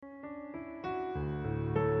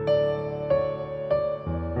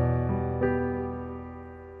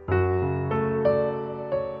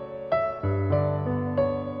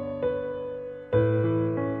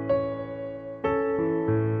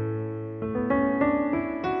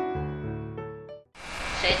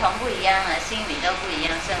同不一样啊，心里都不一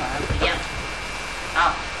样，生活不一样。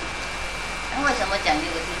好，那为什么讲这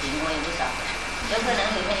个事情，我也不晓得。有可能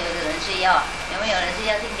里面有的人是要，有没有人是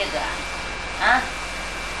要听这个啊？啊？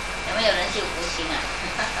有没有人是有福星啊？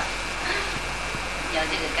有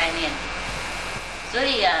这个概念。所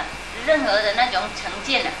以啊，任何的那种成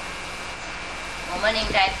见啊，我们应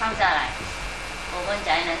该放下来，我们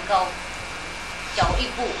才能够走一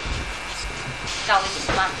步高一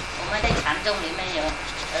点嘛。我们在禅宗里面有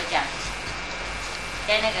讲，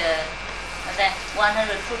在那个在100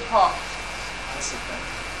 foot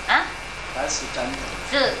啊。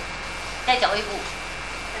是，再走一步，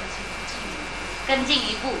更进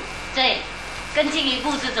一步，对，更进一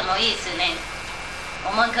步是什么意思呢？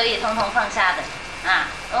我们可以通通放下的啊！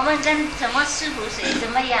我们跟什么师傅谁怎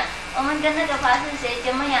么样？我们跟那个法师谁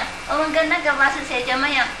怎么样？我们跟那个法师谁怎么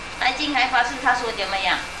样？来金海法师他说怎么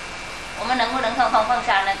样？我们能不能通通放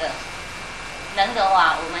下那个？能的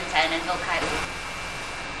话，我们才能够开悟，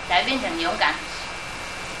才变成勇敢，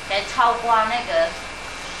才超过那个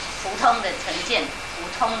普通的成见，普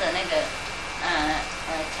通的那个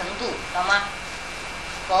程度，懂吗？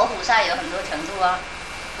佛菩萨有很多程度哦，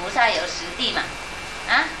菩萨有10地嘛，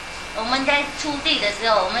啊，我们在初地的时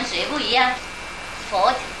候，我们谁不一样？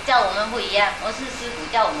佛叫我们不一样，我是师父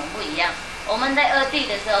叫我们不一样。我们在2地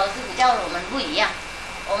的时候，师父叫我们不一样。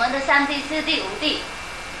我们的3地、4地、5地、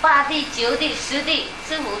8地、9地、10地，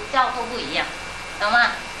师父教都不一样，懂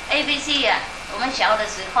吗 ？ABC 啊。我们小的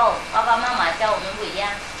时候，爸爸妈妈教我们不一样，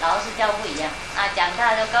老师教不一样啊。长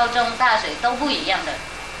大的高中、大学都不一样的。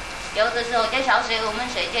有的时候在小学我们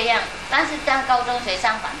学这样，但是在高中学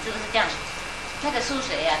相反，是不是这样？那个数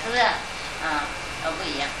学呀，是不是？啊，都不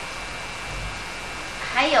一样。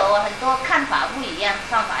还有很多看法不一样，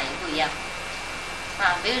方法也不一样。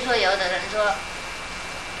啊，比如说有的人说，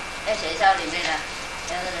在学校里面呢，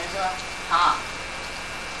有的人说，好，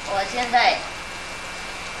我现在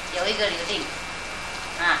有一个留定。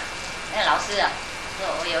啊，那老师啊，说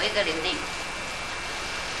我有一个留定。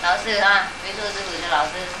老师啊，比如说师傅的老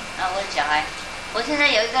师，然后问小孩，我现在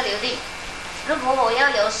有一个留定，如果我要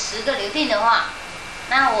有10个留定的话，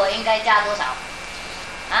那我应该加多少？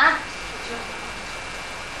啊？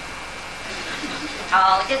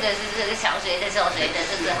好，这个是小学的时候学的，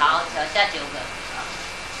是不是？好，加9个。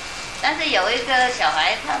但是有一个小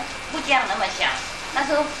孩他不这样那么想，他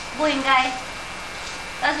说不应该，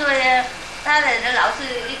他说他的老师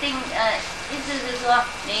一定意思是说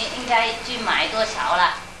你应该去买多少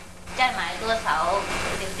了，再买多少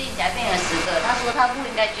留定才变成10个。他说他不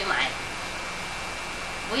应该去买，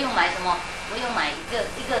不用买什么，不用买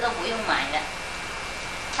一个都不用买的。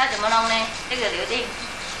他怎么弄呢？这个留定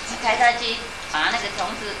开下去，把那个虫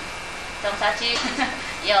子种下去，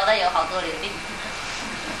有好多留定。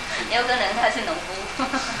有可能他是农夫，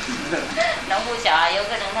农夫小孩，有可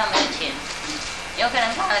能他没有钱。有可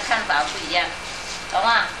能他的看法不一样，懂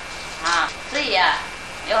吗？啊，所以啊，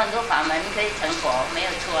有很多法门可以成佛，没有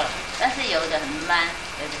错了。但是有的很慢，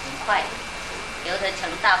有的很快，有的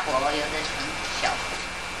成大佛，有的成小佛。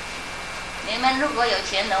你们如果有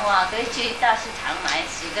钱的话，可以去大市场买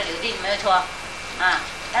10个留定，没有错。啊，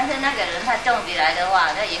但是那个人他种起来的话，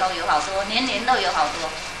他以后有好多，年年都有好多，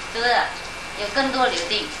是不是？有更多留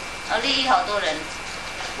定，利益好多人。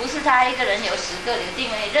不是他一个人有10个留定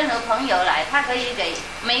而已，任何朋友来，他可以给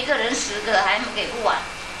每一个人10个，还给不完，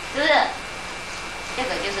是不是？这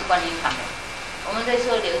个就是观音法门，我们可以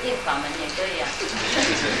说留定法门也可以啊。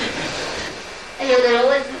有的人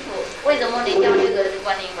问师父，为什么你教这个是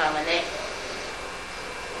观音法门呢？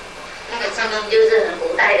那个声音就是很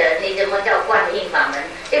古代的，你怎么叫观音法门？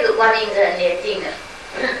这个观音是很年轻的，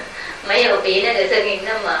没有比那个声音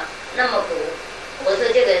那么古。我说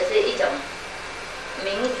这个是一种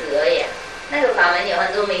名字而已啊，那个法门有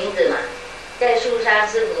很多名字嘛，在书上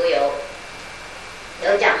师父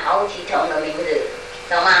有讲好几种的名字，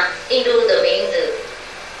懂吗？印度的名字，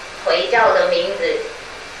回教的名字，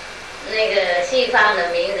那个西方的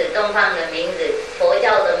名字，东方的名字，佛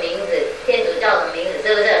教的名字，天主教的名字，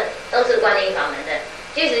是不是？都是观音法门的。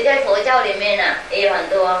即使在佛教里面呢，也有很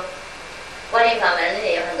多观音法门，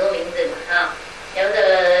也有很多名字嘛啊，有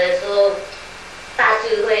的说大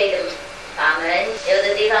智慧的法门，有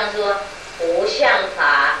的地方说无相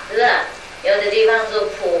法，是不是？有的地方说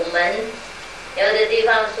普门，有的地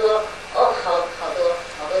方说好多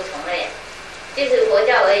种类，就是佛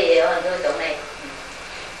教而已也有很多种类。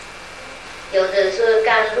有的说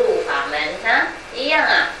甘露法门啊，一样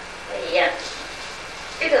啊，不一样。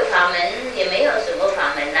这个法门也没有什么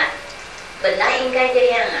法门啦，本来应该这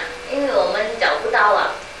样啊，因为我们找不到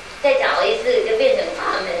啊，再找一次就变成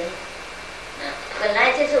法门。本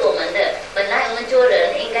来这是我们的，本来我们做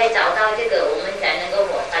人应该找到这个，我们才能够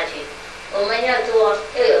活，才们要做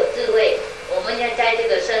要有智慧，我们要在这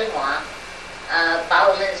个生活，把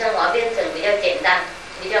我们的生活变成比较简单、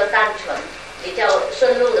比较单纯、比较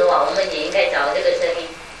顺路的话，我们也应该找这个声音，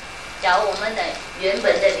找我们的原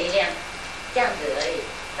本的力量，这样子而已，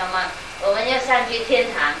懂吗？我们要上去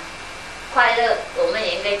天堂，快乐，我们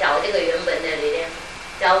也应该找这个原本的力量，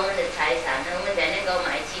找我们的财产，我们才能够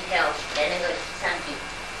买机票，才能够上去。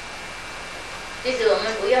即使我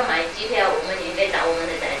们不要买机票，我们也应该找我们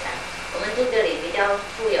的财产。我们住这里比较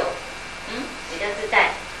富有，比较自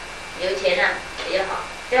在，有钱啊比较好，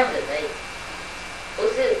这样子可以。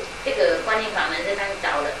不是这个观音法门是他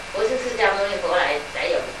找的，不是释迦牟尼佛来才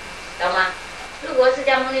有的，懂吗？如果释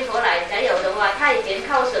迦牟尼佛来才有的话，他以前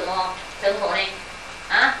靠什么成佛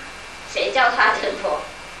呢？谁教他成佛？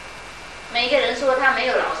每个人说他没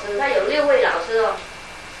有老师，他有6位老师哦。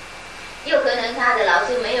有可能他的老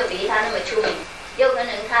师没有比他那么出名，有可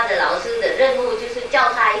能他的老师的任务就是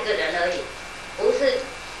教他一个人而已，不是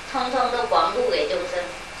通通都广布给众生。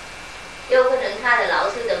有可能他的老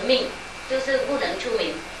师的命就是不能出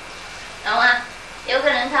名，懂吗？有可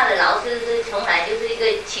能他的老师是从来就是一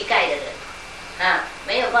个乞丐的人，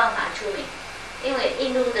没有办法出名，因为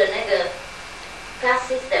印度的那个 class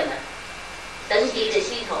system 等级的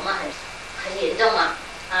系统很严重嘛，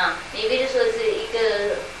你比如说是一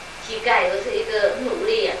个乞丐或是一个奴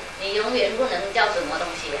隶啊，你永远不能叫什么东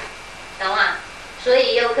西啊，懂吗？所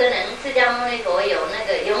以有可能释迦牟尼佛有那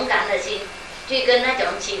个勇敢的心，去跟那种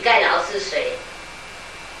乞丐老师学，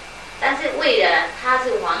但是为了他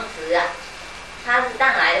是王子啊，他是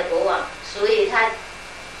当来的国王，所以他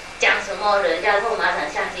讲什么人家都马上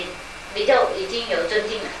相信，比较已经有尊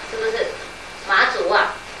敬了，是不是？马祖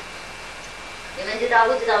啊，你们知道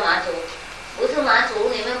不知道马祖？不是马祖，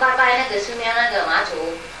你们拜拜那个寺庙那个马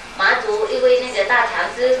祖，马祖一位那个大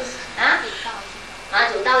禅师马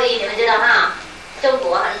祖道一，你们知道哈？中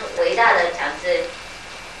国很伟大的禅师，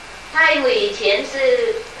他因为以前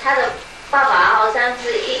是他的爸爸好像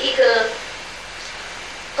是一个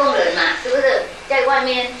工人嘛，是不是？在外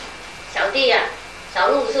面扫地啊，扫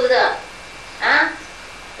路，是不是？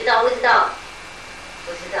知道不知道？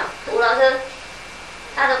不知道。吴老师，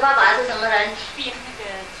他的爸爸是什么人？编那个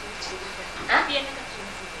竹子的。编那个竹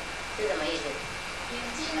子是什么意思？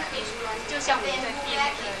就像我们在编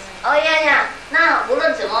那个。呀，那无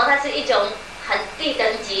论什么，他是一种很低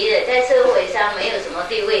等级的，在社会上没有什么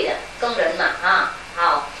地位的工人嘛，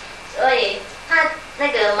好，所以他那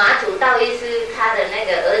个马祖道一是他的那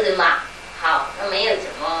个儿子嘛，好，那没有什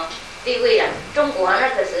么地位了。中国那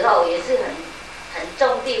个时候也是很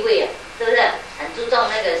重地位啊，是不是？很注重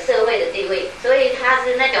那个社会的地位，所以他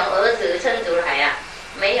是那种儿子生出来啊，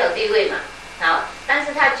没有地位嘛，好，但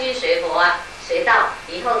是他去学佛啊，学道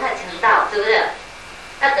以后他成道，是不是？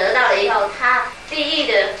他得到了以后，他第一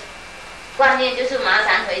的观念就是马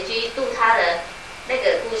上回去度他的那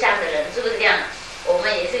个故乡的人，是不是这样？我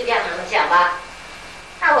们也是这样想吧。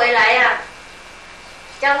他回来呀，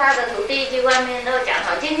教他的徒弟去外面都讲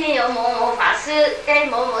好，今天有某某法师在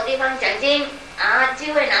某某地方讲经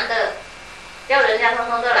机会难得，叫人家通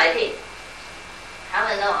通都来听。他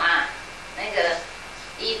们都那个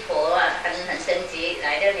姨婆很生气，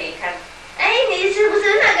来到你看，你是不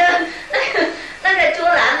是那个卓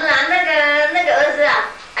兰那个儿子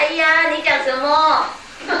啊？哎呀，你讲什么？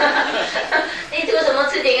你做什么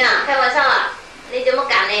事情啊？开玩笑啊？你怎么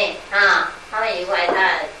敢呢？他们以为他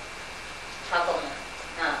发疯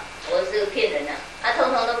了我是骗人的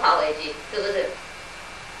通通都跑回去，是不是？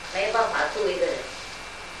没有办法度一个人，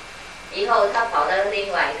以后他跑到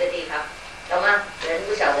另外一个地方，懂吗？人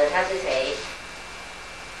不晓得他是谁，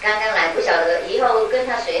刚刚来不晓得，以后跟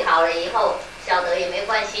他学好了以后，晓得也没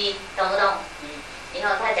关系，懂不懂？以后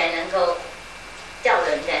他才能够叫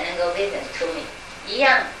人，才能够变成出名。一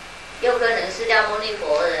样，有可能释迦牟尼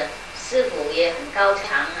佛的师父也很高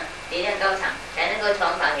强力量高强，才能够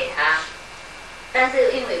传法给他。但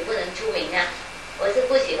是因为不能出名我是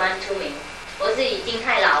不喜欢出名，我是已经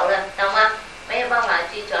太老了，懂吗？没有办法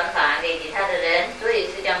去传法给其他的人，所以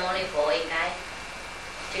释迦牟尼佛应该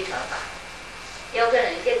去传法。有可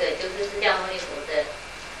能这个就是释迦牟尼佛的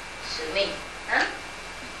使命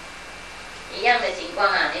一样的情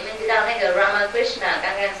况你们知道那个 Ramakrishna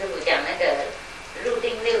刚刚师父讲那个入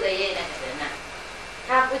定6个月那个人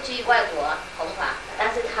他不去外国弘法，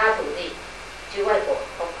但是他徒弟去外国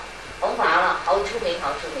弘法了，好出名。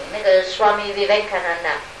那个 Swami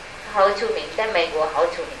Vivekananda 好出名，在美国好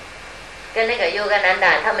出名，跟那个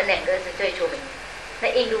Yogananda 他们2个是最出名的。那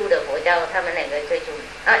印度的佛教他们2个最出名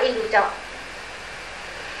印度教，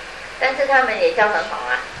但是他们也教很好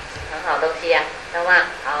很好东西懂吗？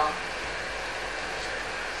好，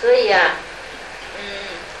所以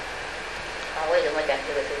为什么讲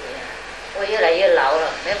这个事情我越来越老了，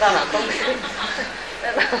没办法控制，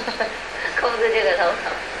没办法控制这个头脑。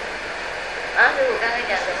啊，师傅刚才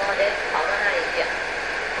讲什么？我得跑到那里讲，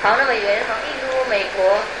跑那么远，从印度、美国、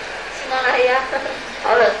喜马拉雅，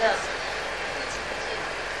好冷的。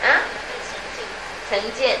啊？成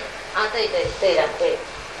见啊，对了，对，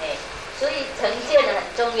哎，所以成见很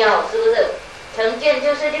重要，是不是？成见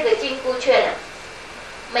就是这个紧箍圈啊，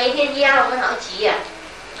每天压我们好急呀，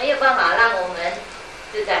没有办法让我们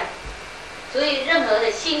自在。所以任何的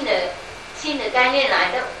新的概念来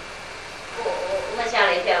的，我们吓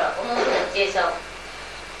了一跳了，我们不能接受。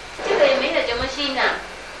这个也没有怎么新啊。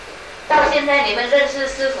到现在你们认识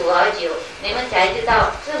师父好久，你们才知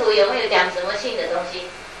道师父有没有讲什么新的东西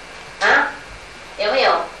啊？有没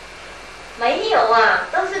有？没有啊，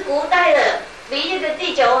都是古代的，比这个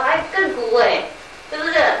地球还更古哎，是不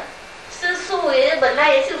是？吃素也本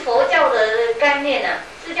来也是佛教的概念啊，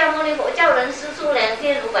释迦牟尼佛教人吃素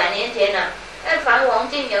2500年前啊，梵王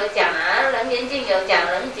经有讲啊，楞严经有讲，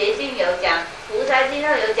楞伽经有讲，菩萨经都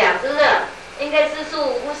有讲，是不是？应该吃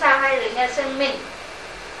素，不杀害人家生命，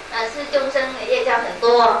啊，吃众生业障很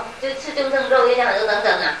多，就吃众生肉业障很多等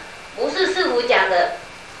等啊，不是师父讲的。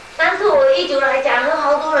但是我一直来讲，有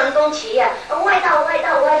好多人攻击呀，外道，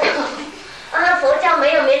啊，佛教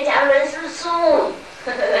没有勉强人吃素，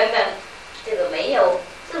等等，这个没有，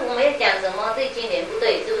师父没有讲什么对经典不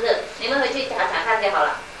对，是不是？你们回去查查看就好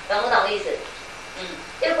了，懂不懂意思？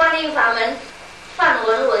这观音法门，梵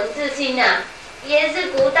文字心啊，也是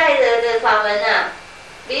古代的法门啊，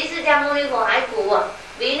比释迦牟尼佛还古啊，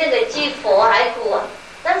比那个基佛还古啊。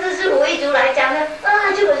但是师父一直来讲呢，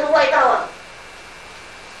啊，这个是外道啊。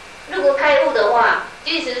如果开悟的话，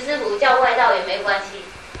即使师父教外道也没关系，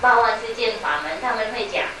报万世间法门他们会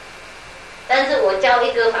讲，但是我教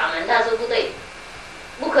一个法门，他说不对，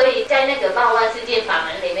不可以在那个报万世间法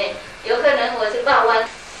门里面，有可能我是报万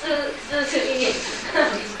441，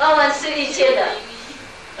报万41000的，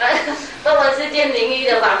报万世间01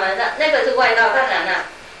的法门的，那个是外道，当然了，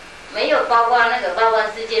没有包括那个报万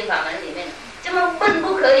世间法门里面，这么笨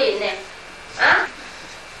不可以呢，啊？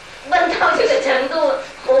问到这个程度，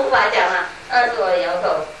无法讲啊，是我摇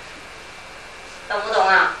头，懂不懂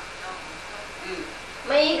啊？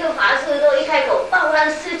每一个法师都一开口，报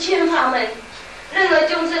万世间法门，任何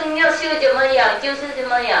众生要修怎么样就是怎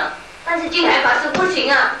么样。但是净海法师不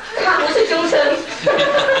行啊，他不是众生。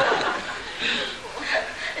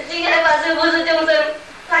净海法师不是众生，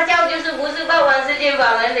他教就是不是报万世间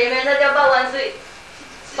法门里面，他叫报万01世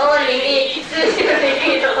间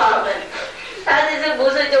01的法门。他就是不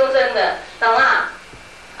是众生的，懂吗？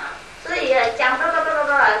所以讲跟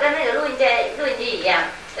那个录音机一样，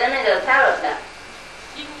跟那个 parrot 的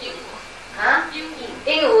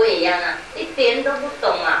鹦鹉一样啊，一点都不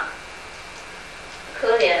懂啊，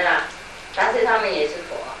可怜啊！但是他们也是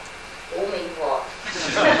佛，无名佛。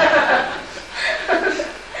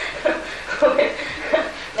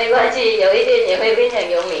没关系，有一天也会变成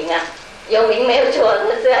有名啊，有名没有错，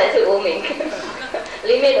但是还是无名。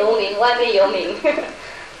里面无名，外面有名，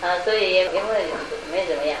所以也没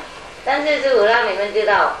怎么样。但是师父让你们知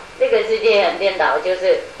道，这个世界很颠倒，就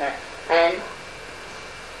是很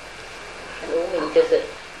无名，就是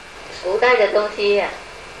古代的东西呀，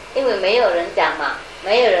因为没有人讲嘛，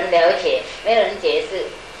没有人了解，没有人解释，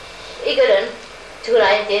一个人出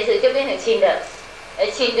来解释就变成轻的，而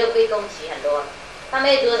轻就被攻击很多。他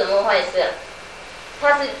没做什么坏事，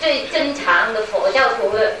他是最正常的佛教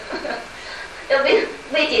徒了。要被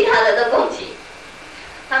其他的都攻击，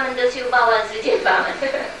他们都修报万世间法门，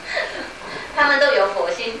他们都有佛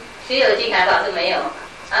心，只有净海法师没有，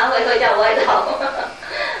会叫外道。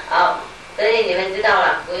好，所以你们知道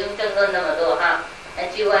了，不用争论那么多哈。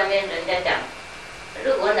去外面人家讲，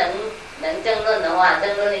如果能争论的话，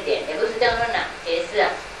争论一点，也不是争论了，解释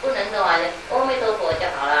啊。不能的话，就阿弥陀佛就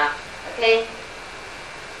好了。OK，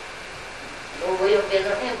 不用辩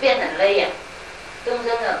论，因为辩很累呀。众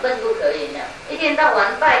生啊，笨不可言的，一天到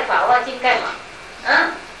晚拜法华经干嘛？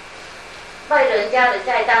拜人家的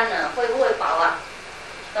菜单呢，会不会饱啊？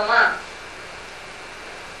懂吗？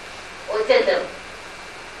我真的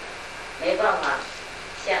没办法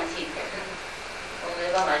相信，我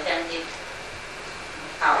没办法相信。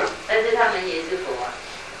好，但是他们也是佛啊，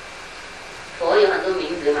佛有很多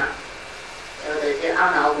名字嘛，有的是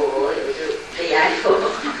懊恼佛，有的是悲哀佛，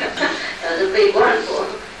有的是悲观佛，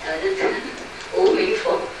有的是无名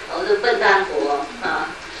佛，我是笨蛋佛啊，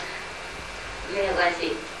没有关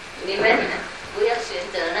系，你们不要选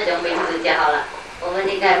择那种名字就好了。我们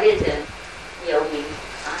应该变成有名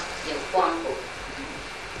啊，有光佛，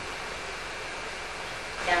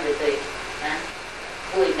这样子对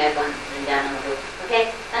不应该管人家那么多。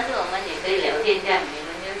OK， 但是我们也可以聊天，这样你们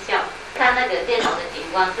就笑。看那个电脑的景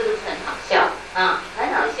观是不是很好笑啊？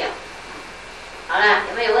很好笑。好了，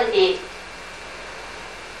有没有问题？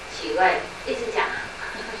奇怪，一直讲啊，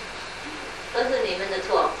都是你们的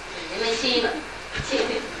错，你们吸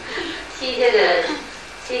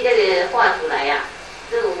这个话出来呀、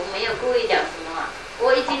这我没有故意讲什么啊，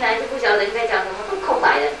我一进来就不晓得应该讲什么，都空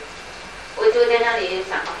白的。我就在那里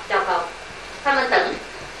想糟糕，他们等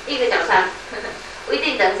1个小时，我一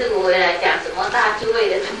定等师父回来讲什么大智慧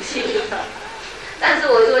的东西。但是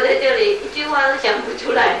我坐在这里一句话都讲不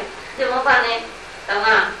出来，怎么办呢？懂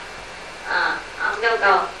吗？糟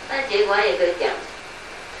糕，但结果也可以讲，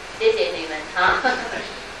谢谢你们啊。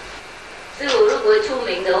师父如果出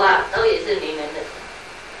名的话，都也是你们的。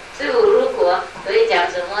师父如果可以讲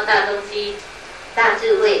什么大东西、大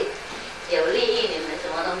智慧，有利益你们什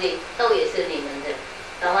么东西，都也是你们的，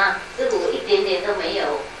懂吗？师父一点点都没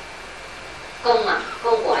有功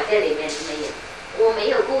果在里面没有，我没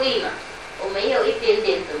有故意嘛，我没有一点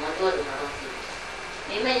点怎么做什么东西。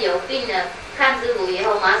你们有病了，看师父以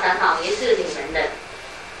后马上好，也是你们的，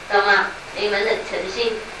懂吗？你们的诚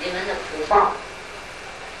心，你们的福报，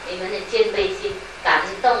你们的谦卑心，感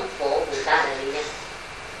动佛菩萨的力量。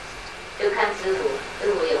就看师父，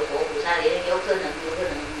师父有佛菩萨力量，有可能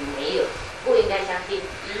没有，不应该相信。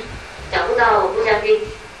找不到我不相信，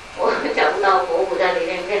我找不到佛菩萨力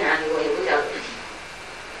量在哪里，我也不晓得。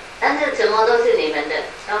但是什么都是你们的，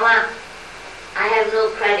懂吗 ？I have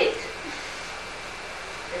no credit。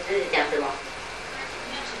这是讲什么？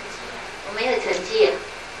我没有成绩啊，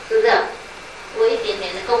是不是？我一点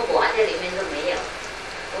点的功果在里面都没有。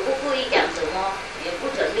我不故意讲什么，也不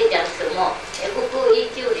准备讲什么，也不故意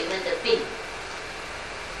救你们的病，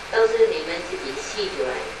都是你们自己吸出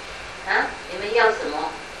来的啊！你们要什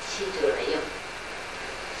么吸出来用？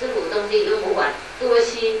师父东西用不完，多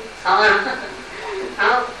吸，好吗？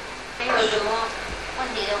好，还有什么问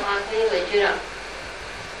题的话可以回去了。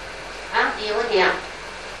啊，你有问题啊？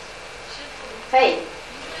师父，嘿，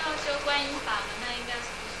您说要修观音法门，那应该是什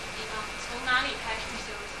么地方？从哪里开始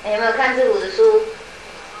修？有没有看师父的书？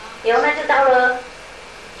有，那就到了。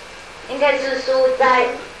应该是书斋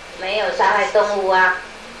没有杀害动物啊，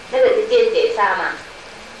那个是间谍杀嘛，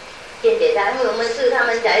间谍杀，因为我们是他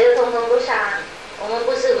们宅就通通都杀，我们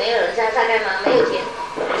不是没有人杀，杀干嘛？没有钱。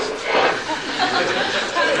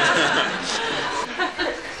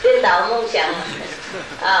颠倒梦想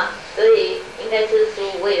啊，所以应该是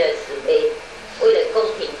书为了慈悲，为了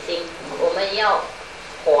公平心，我们要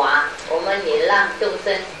华，我们也让众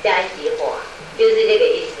生加一起华。就是这个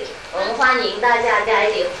意思，我们欢迎大家加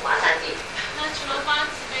一起滑下去。那除了发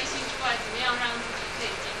慈悲心之外，怎么样让自己可以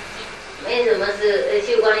精进？没什么事，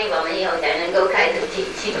修观音法门以后才能够开始精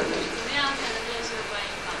进。怎么样才能认识观音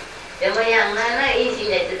法？怎么样？那一心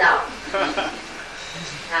也知道。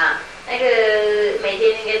那个每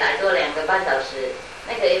天应该打坐2个半小时，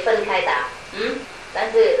那可以分开打，但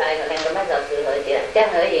是来个2个半小时合起来，这样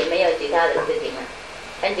而已，没有其他的事情了，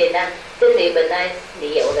很简单，真理本来是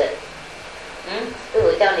有的。师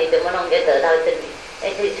父教你怎么弄就得到真理，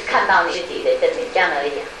就是看到你自己的真理，这样而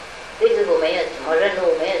已。对师父没有什么任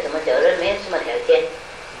务，没有什么责任，没有什么条件，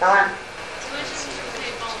懂吗？请问师父可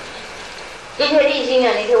以帮我们今天立心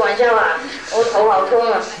啊，你开玩笑啊？我头好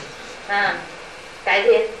痛啊！改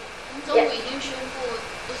天。中午已经宣布，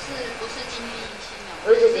不是今天立心了，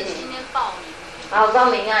不是今天报名。好，报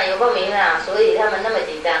名啊，有报名啊，所以他们那么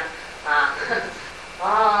紧张啊。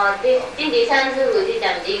星期3师父去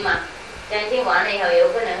讲经嘛。讲经完了以后，有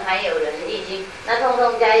可能还有人易经，那通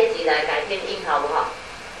通加一起来改天印好不好？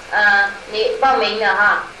你报名了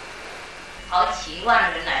哈，好几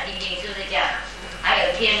万人来听经，是不是这样？还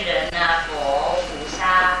有天人啊、佛、菩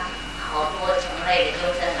萨，好多种类的众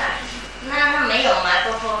生来。那没有麦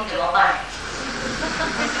克风怎么办？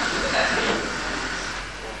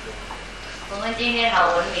我们今天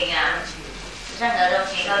好文明啊，任何东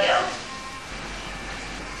西都有。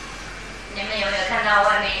你们有没有看到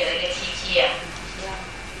外面有一个机器啊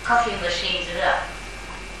 ？Coffee machine 是不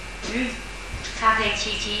是？咖啡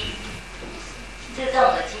机器，自动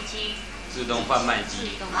的机器。自动贩卖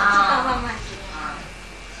机。自动贩卖机。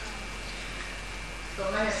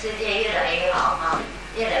我们的世界越来越好哈，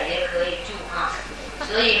越来越可以住哈，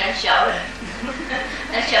所以呢，小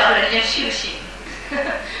人就修行，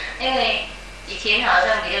因为以前好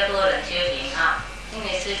像比较多人修行哈，因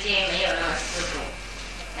为世界没有那么舒服。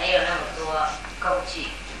没有那么多工具，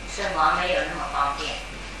生活没有那么方便。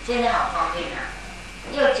现在好方便啊！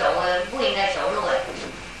要走不应该走路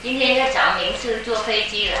今天要找名师坐飞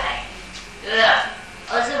机来，对不对？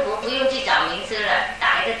而是不用去找名师了，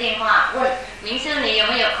打一个电话问名师你有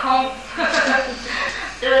没有空，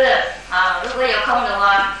对不对？如果有空的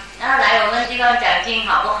话，那来我们地方讲经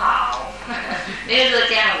好不好？比如说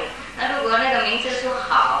这样子，那如果那个名字说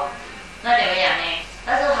好，那怎么样呢？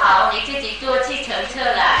他说好，你自己坐计程车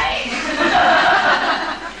来。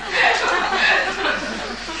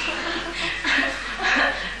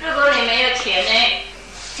如果你没有钱呢，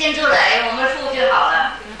先出来我们付就好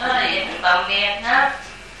了，那也很方便啊。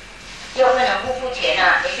又不能不付钱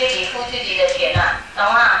啊，你自己付自己的钱啊，懂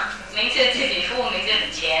吗？名字自己付名字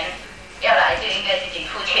的钱，要来就应该自己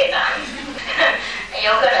付钱啊。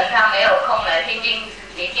有可能他没有空来听听，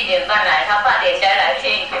你7点半来，他8点才来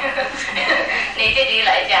听，你自己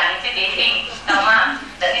来讲，你自己听，懂吗？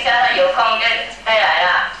等一下他有空就再来了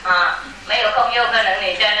啊，没有空有可能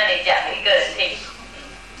你在那里讲一个人听。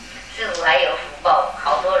师父还有福报，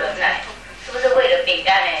好多人来，是不是为了饼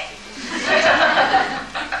干呢？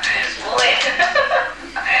不会，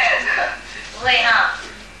不会哈，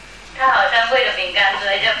他好像为了饼干，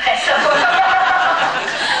所以就拍手。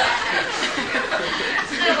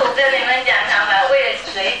师父跟你们讲他们为了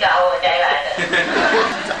水饺我才来的。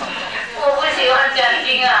我不喜欢讲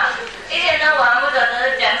经啊，一天到晚不晓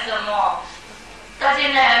得讲什么，到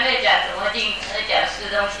现在还没讲什么经，在讲吃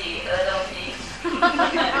东西、喝东西。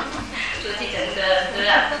出去整个是不是？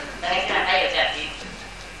等一下还有讲经。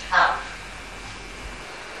好。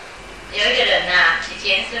有一个人呐，以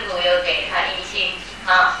前师父有给他印信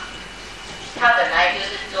啊，他本来就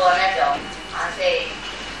是做那种这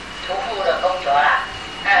屠夫的工作啦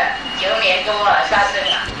，9年多了杀生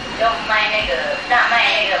啊，就卖那个大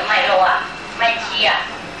卖那个卖肉啊，卖鸡啊，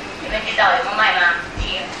你们知道有没有卖吗？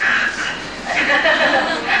鸡，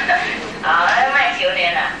好，卖9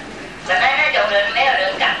年了，本来那种人没有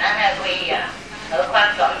人敢让他皈依啊，何况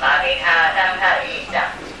转发给他当他的业障，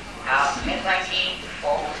好，没关系。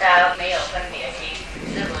佛菩萨没有分别心，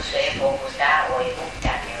师父随佛菩萨，我也不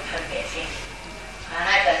敢有分别心。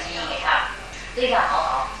那转基因给他，对他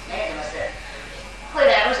好，没什么事。后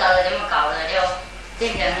来不晓得怎么搞的，就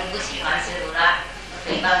变成不喜欢师父了，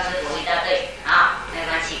诽谤师父一大堆啊，没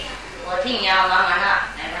关系，我听你要忙完了，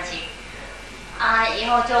没关系。以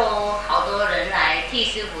后就好多人来替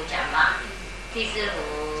师父讲嘛，替师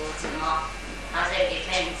父什么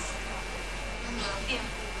defense。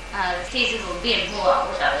替师父辩护啊，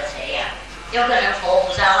不晓得谁呀、有可能佛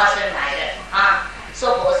菩萨化身来的啊，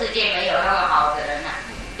娑婆世界没有那么好的人啊，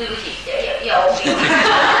对不起，有，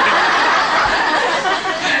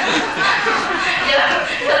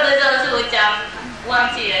有的时候师父讲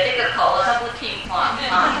忘记了这个口他不听话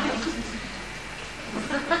啊，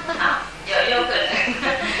好，有可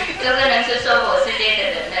能是娑婆世界的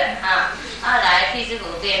人的啊。来替师父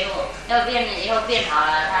辩护，要辩以后辩好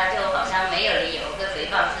了，他就好像没有理由跟诽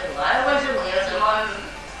谤师父啊。问师父有什么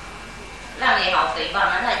让你好诽谤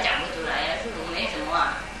啊？他也讲不出来啊。师父没什么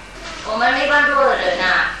啊。我们一般多的人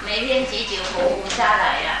啊，每天祈求佛菩萨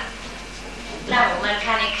来啊，让我们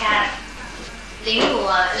看一看，灵骨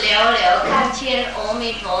啊寥寥看见阿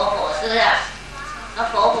弥陀佛是啊。那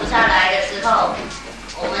佛菩萨来的时候，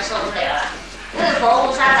我们受不了了。因为佛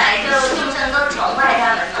菩萨来，就众生都崇拜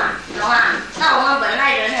他们嘛，懂吗？那我们本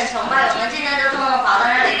来人很崇拜，我们现在都通通跑到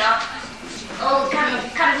那里了，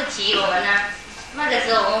看不起我们呢。那个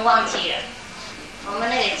时候我们忘记了，我们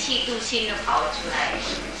那个嫉妒心都跑出来，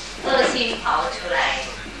恶心跑出来，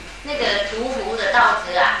那个屠夫的道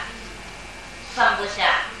子啊，放不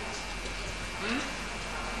下。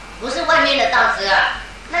不是外面的道子啊，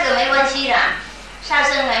那个没关系的，杀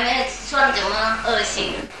生还没有算怎么恶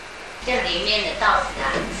心。这里面的道子啊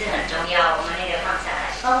是很重要，我们那个放下来，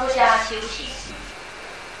放不下修行。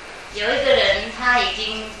有一个人他已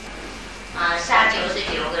经杀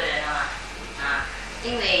99个人了嘛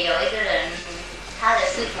因为有一个人他的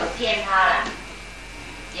师父骗他了，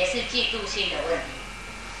也是嫉妒心的问题。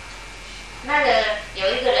那个有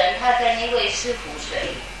一个人他跟一位师父学，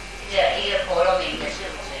一个婆罗门的师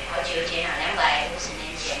父学，好久前了，250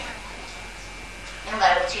年前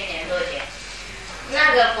，250年多前。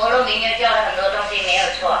那个婆罗门又教了很多东西没有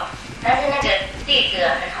错，但是那个弟子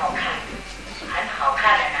很好看，很好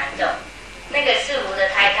看的男众。那个师父的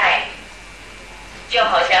太太就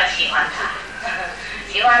好像喜欢他，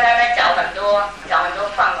喜欢他呢，找很多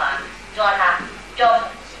方法抓他，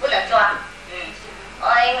不能抓，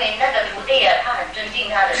因为那个徒弟啊，他很尊敬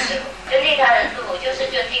他的师父，尊敬他的师父就是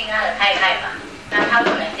尊敬他的太太嘛，那他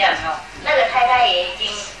不能这样哦。那个太太也已经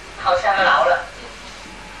好像老了。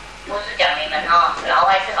不是讲你们老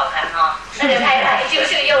还是好看那个太太就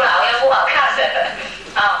是又老又不好看的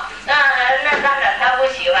那当然他不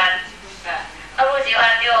喜欢，他不喜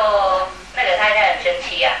欢就那个太太很生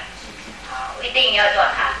气啊，一定要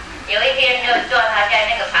抓他。有一天就抓他在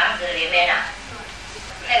那个房子里面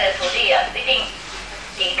那个徒弟一定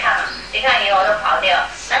抵抗以后都跑掉，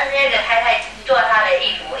但是那个太太抓他的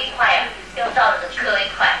衣服一块用刀子刻一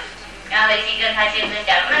块。然后雷击跟他先生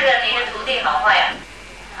讲，那个你的徒弟好坏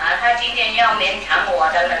啊，他今天要勉强我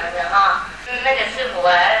等等等哈。那个师傅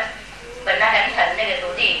啊，本来很疼那个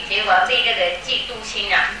徒弟，结果被这个嫉妒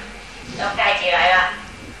心啊，要盖起来了，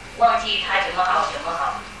忘记他怎么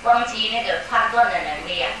好，忘记那个判断的能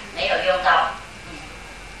力啊，没有用到。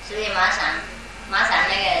所以马闪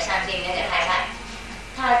那个上进那个太太，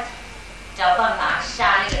他找办法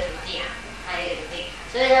杀那个徒弟啊，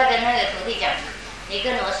所以他跟那个徒弟讲，你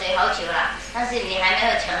跟我学好久了，但是你还没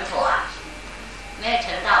有成佛啊，没有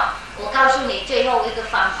成道。我告诉你最后一个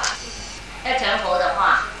方法，要成佛的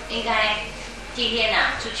话，应该今天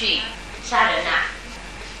出去杀人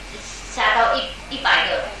杀到100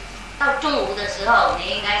个，到中午的时候你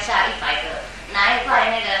应该杀100个，拿一块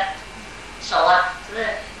那个手是不是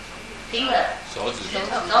平了手指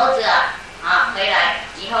回来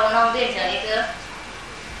以后弄变成一个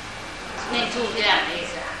念珠这样的意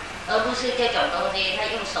思而不是这种东西他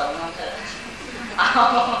用手弄的。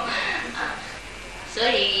所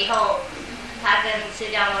以以后他跟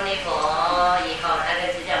释迦牟尼佛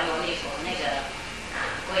那个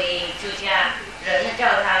归出家人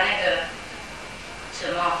叫他那个什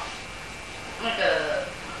么那个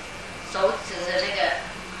手指的那个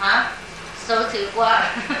手指瓜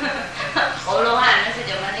欧罗汉那是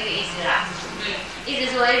怎么那个意思啦？意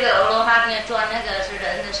思说一个欧罗汉钻那个是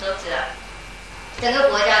人的手指整个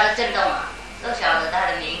国家都震动都晓得他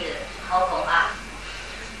的名字，好恐怕。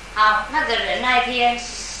好，那个人那一天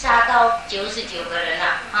杀到99个人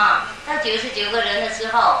到99个人的时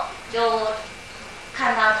候，就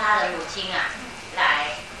看到他的母亲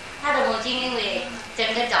来，他的母亲因为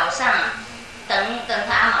整个早上等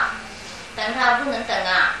他嘛，等他不能等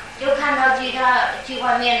就看到去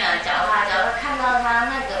外面找他看到他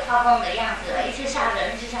那个发疯的样子一直杀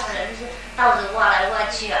人，是刀子挖来挖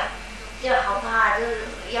去就好怕，就是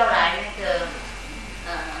要来那个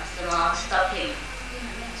什么 stop him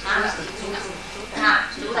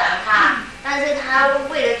阻挡他，但是他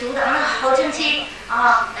为了阻挡好生气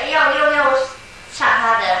要杀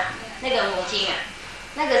他的那个母亲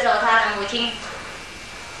那个时候他的母亲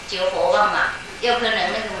求佛望嘛，有可能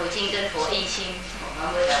那个母亲跟佛一心，我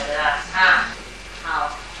们不晓得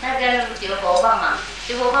好，那个求佛帮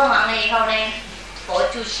忙了以后呢，佛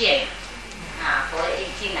出现佛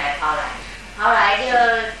一进来跑来就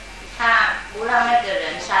他不让那个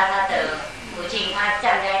人杀他的母亲，他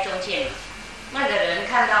站在中间。那个人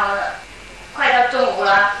看到了，快到中午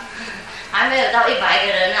了，还没有到100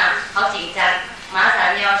个人好紧张，马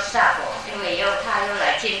上要杀佛，因为他又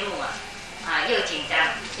来进入嘛，又紧张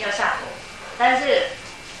要杀佛，但是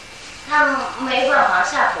他没办法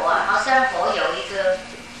杀佛好像佛有一个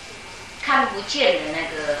看不见的那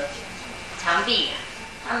个墙壁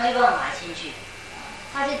他没办法进去，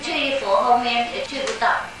他就去佛后面也去不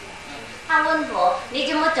到。他问佛：“你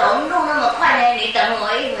怎么走路那么快呢？你等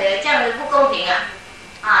我一会儿，这样子不公平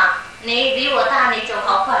你比我大，你走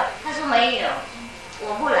好快。”他说：“没有，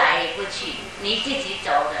我不来也不去，你自己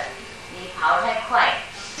走的，你跑太快，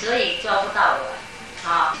所以抓不到我。”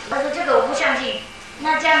他说：“这个我不相信。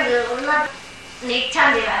那这样子，那你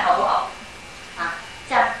唱起来好不好？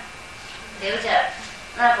这样留着。”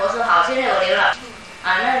那佛说：“好，现在我留了。”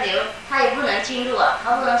那留他也不能进入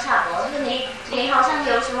他不能杀佛。说你好像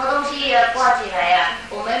有什么东西挂起来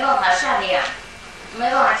我没办法杀你没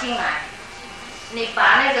办法进来。你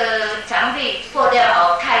把那个墙壁破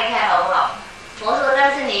掉开一开好不好？佛说：“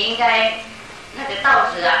但是你应该那个道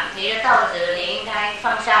子你的道子你应该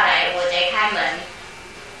放下来，我才开门。”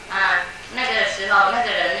那个时候那个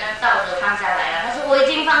人呢，道子放下来了。他说：“我已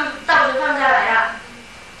经道子放下来了。”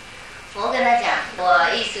佛跟他讲，我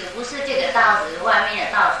意思不是这个道子外面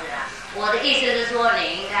的道子我的意思是说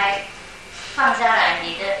你应该放下来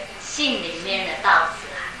你的心里面的道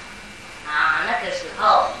子那个时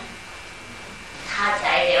候他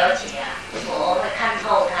才了解佛会看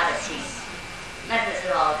透他的心。那个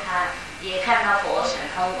时候他也看到佛神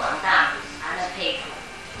通广大那佩服。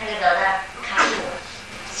那个时候他开悟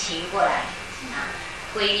醒过来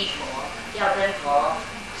皈依佛，要跟佛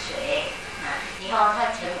学以后他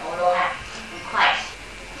成阿罗汉很快。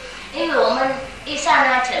因为我们一刹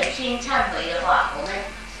那诚心忏悔的话，我们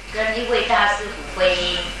跟一位大师父皈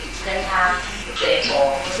依，跟他学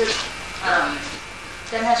佛，不是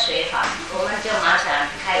跟他学法，我们就马上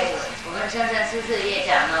开悟了。我们生生世世业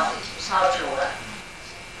障都消除了，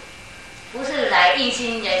不是来印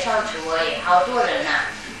心来消除而已。好多人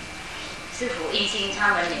师父印心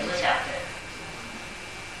他们也不晓得。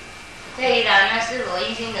在宜兰师父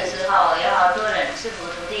印心的时候，有好多人师父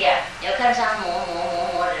徒弟有看上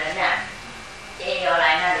某人也有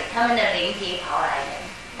来那里，他们的灵体跑来的，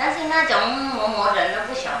但是那种某人都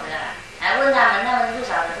不晓得还问他们不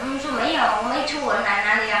晓得，他们说没有，我没出文来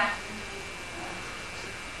哪里啊？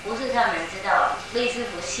不是他们知道，魏师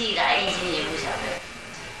傅细来印心也不晓得，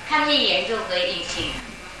看一眼就可以印心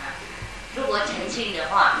啊。如果诚信的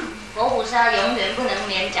话，佛菩萨永远不能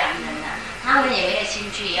勉强人啊，他们也没有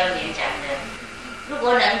兴趣要勉强人。如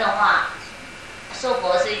果能的话，娑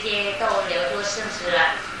婆世界都留作圣师了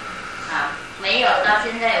啊，没有到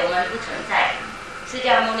现在我们不存在，释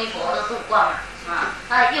迦牟尼佛都度光了啊，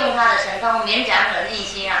他用他的神通勉强人印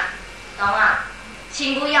心啊，懂吗？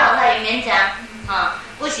心不要他也勉强啊，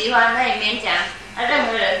不喜欢他也勉强，任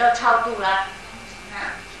何人都超度了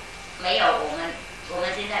啊，没有我们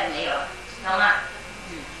现在没有，懂吗？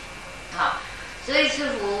好，所以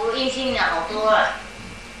师父印心了好多了，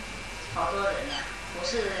好多人了，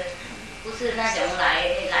不是那种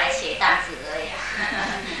来写单子而已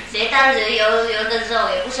写单子有的时候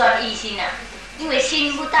也不算印心啊，因为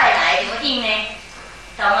心不带来怎么印呢？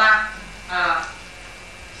懂吗？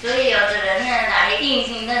所以有的人呢来印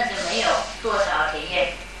心，但是没有多少体验；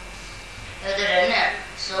有的人呢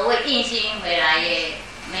所谓印心回来也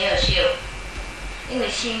没有修，因为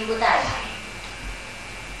心不带来，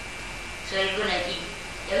所以不能印。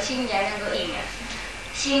有心才能够印啊。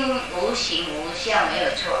心无形无相没有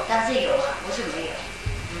错，但是有啊，不是没有。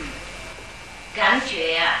感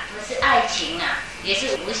觉啊，不是爱情啊，也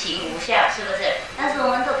是无形无相，是不是？但是我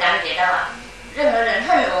们都感觉到啊，任何人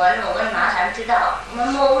恨我们马上知道，我们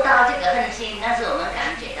摸不到这个恨心，但是我们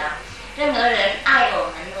感觉到；任何人爱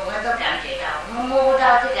我们都感觉到，我们摸不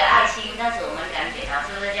到这个爱心，但是我们感觉到，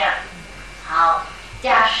是不是这样？好，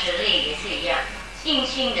加实力也是一样，印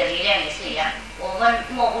心的力量也是一样，我们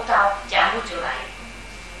摸不到，讲不出来。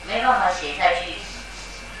没办法写下去，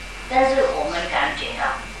但是我们感觉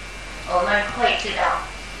到，我们会知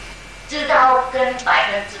道跟100%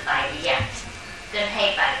一样，跟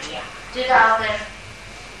黑白一样，知道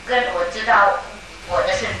跟我知道我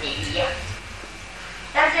的身体一样，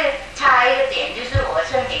但是差一个点就是我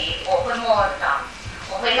身体我会摸得到，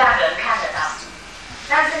我会让人看得到，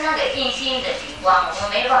但是那个印心的情况，我们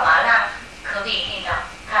没办法让隔壁听到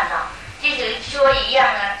看到，即使说一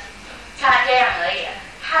样呢，差这样而已。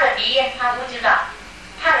他的体验他不知道，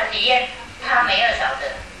他的体验他没有晓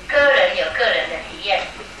得，个人有个人的体验，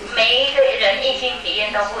每一个人印心体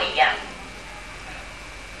验都不一样，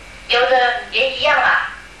有的也一样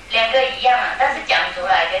啊，2个一样啊，但是讲出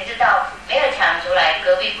来才知道，没有讲出来，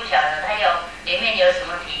隔壁不晓得他里面有什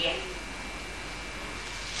么体验。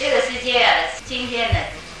这个世界啊，今天呢，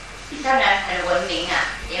当然很文明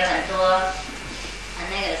啊，有很多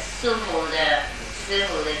那个师傅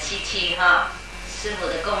的机器哈。师傅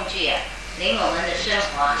的工具啊，令我们的生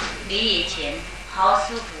活比以前好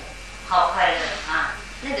舒服、好快乐啊！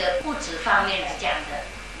那个物质方面来讲的，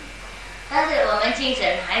但是我们精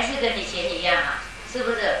神还是跟以前一样啊，是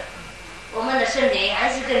不是？我们的身体还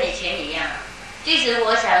是跟以前一样啊。即使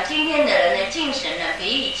我想今天的人的精神呢，比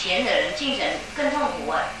以前的人精神更痛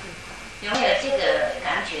苦啊，有没有这个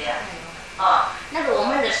感觉啊？那个我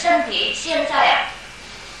们的身体现在啊，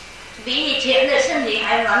比以前的身体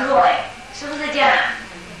还软弱是不是这样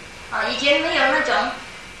啊？以前没有那种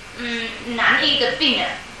难医的病啊，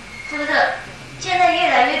是不是？现在越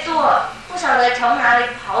来越多，不晓得从哪里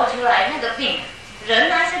跑出来那个病。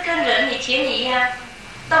人还是跟人以前一样，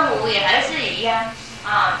动物也还是一样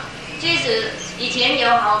啊。即使以前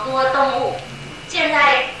有好多动物，现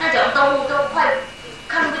在那种动物都快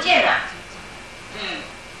看不见了。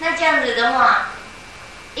那这样子的话，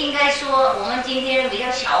应该说我们今天比较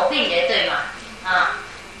小病也对嘛啊。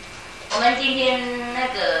我们今天那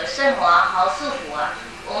个生活好舒服啊，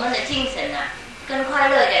我们的精神啊更快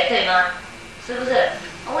乐的，对吗？是不是？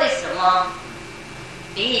为什么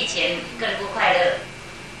比以前更不快乐？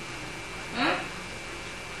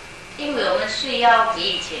因为我们需要比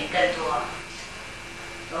以前更多，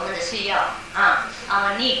我们的需要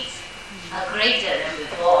our needs are greater than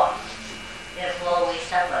before, therefore we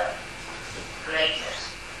suffer greater.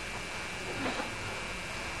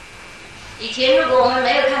 以前如果我们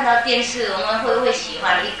没有看到电视，我们会不会喜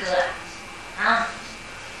欢一个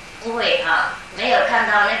不会没有看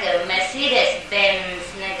到那个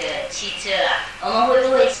Mercedes-Benz 那个汽车我们会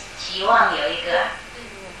不会希望有一个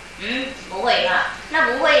不会那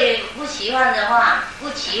不喜欢的话，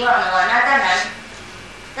那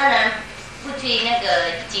当然不去那个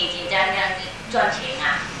紧张去赚钱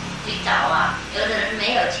去找有的人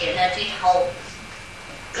没有钱呢去偷，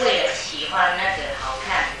为了喜欢那个好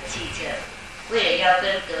看的汽车，为了要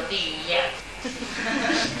跟隔壁一样。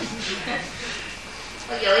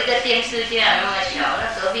有一个电视这样那么小，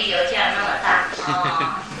那隔壁有这样那么大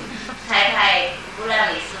太不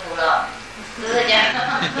让你舒服了，是不是这样？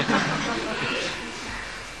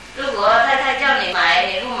如果太太叫你买，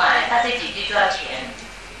你不买，他自己去赚钱。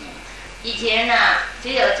以前呢、只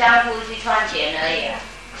有丈夫去赚钱而已，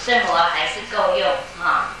生活还是够用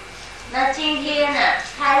哈。那今天呢，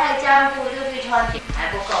太太丈夫就去赚钱还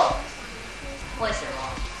不够，为什么？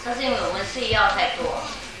那是因为我们需要太多，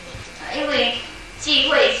因为机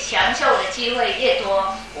会享受的机会越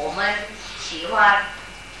多，我们喜欢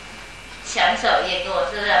享受越多，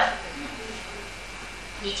是不是？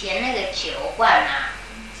以前那个酒馆啊，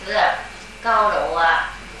是不是高楼啊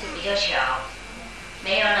就比较小，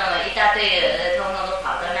没有那么一大堆的人通通都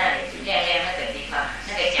跑到那里去亮亮那个地方，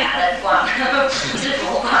那个假的光是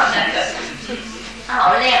佛光那个，它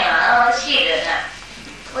好亮啊，然后吸人啊。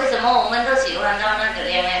为什么我们都喜欢到那个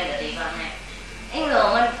亮亮的地方呢？因为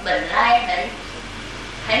我们本来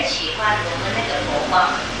很喜欢我们那个佛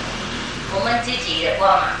光，我们自己的光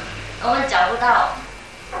啊，我们找不到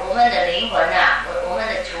我们的灵魂啊，我们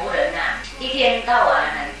的族人啊，一天到晚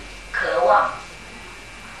很渴望，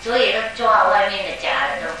所以都抓外面的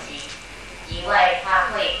假的东西，以外它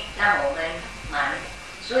会让我们满，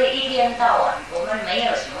所以一天到晚我们没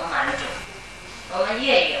有什么满足，我们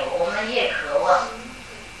越有我们越渴望，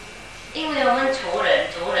因为我们族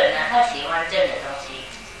人啊，他喜欢真的东西，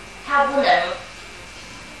他不能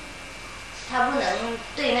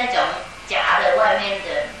对那种假的外面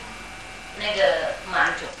的那个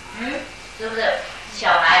满足，是不是？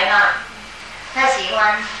小孩嘛，他喜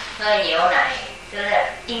欢喝牛奶，是不是？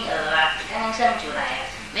婴儿啊，刚刚生出来啊，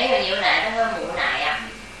没有牛奶，他喝母奶呀、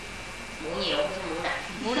母牛不是母奶，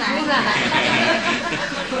母奶。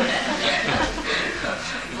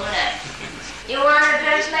母奶。You wanna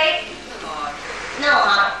translate? No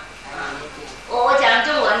啊，我讲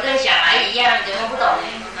中文跟小孩一样，怎么不懂呢？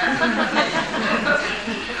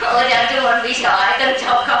我讲中文比小孩更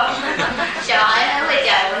糟糕，小孩还会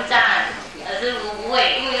讲文章，师傅不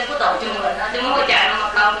会，因为不懂中文啊，怎么会讲那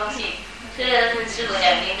么高东西？这个师傅讲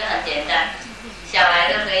名字很简单，小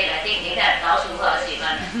孩都可以来听。你看老鼠好喜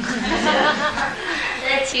欢的，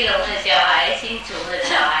这基隆的小孩、新竹的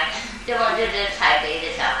小孩，这么就是台北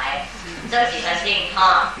的小孩，都喜欢听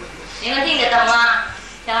哈。你们听得懂吗？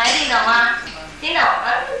小孩听懂吗？听懂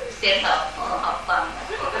啊？点头，哦，好棒！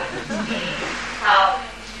好，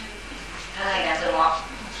他在讲什么？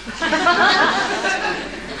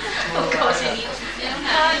我告诉你，牛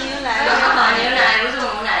奶，牛奶不是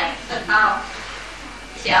母奶。好，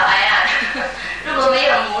小孩啊，如果没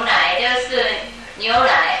有母奶就是牛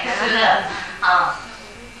奶，是不是？好，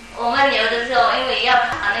我们有的时候因为要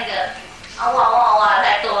打那个哇哇哇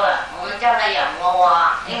太多了，我们叫它养娃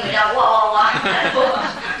娃，因为它哇哇哇太多了，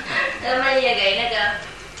他们也给那个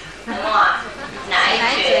什么奶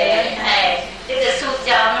卷，哎，这个塑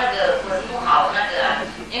胶那个混不好那个，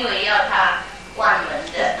因为要它万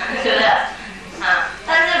门的，是不是？啊，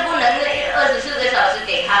但是不能24个小时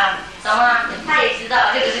给他，懂吗？他也知道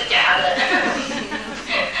这个是假的。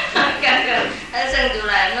看看他生出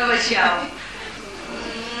来那么小，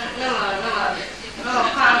那么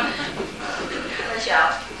胖，那么小，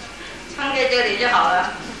放在这里就好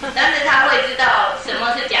了。但是他会知道什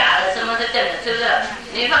么是假的，什么是真的，是不是？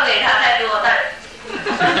你放给他太多，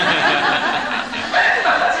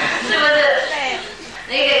是不是？对。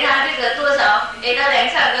你给他这个多少？给他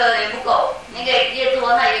2-3个也不够，你给越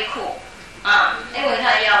多他越苦啊，因为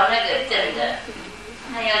他要那个真的，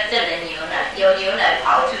他要真的牛奶，有牛奶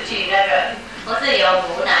跑出去那个，不是有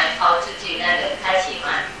母奶跑出去那个，他喜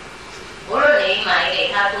欢。无论你买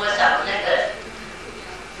给他多少那个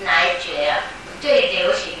奶卷啊，最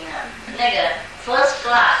流行的那个 first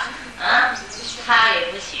class 啊，他也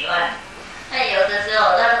不喜欢。他有的时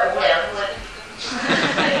候他无聊就会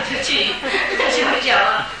出去就小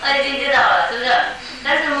了，他已经知道了，是不是？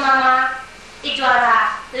但是妈妈一抓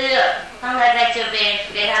他，是不是？刚才在这边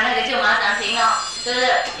给他那个就马上停了，是不是？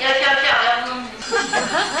要笑要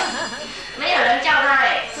没有人叫他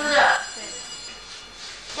哎，是不是？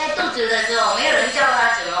在肚子的时候没有人叫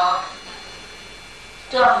他什么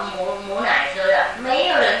做母奶，是不是？没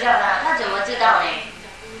有人叫他，他怎么知道呢？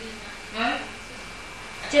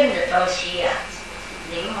真的东西呀、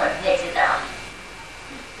灵魂会知道。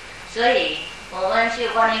所以我们修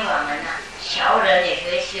观音法门啊，小人也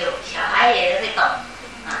可以修，小孩也会懂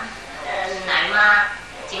啊。奶妈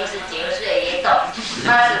99岁也懂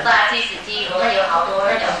，88、77，我们有好多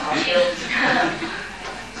那种好修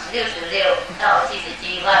，66到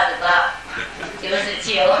77、88、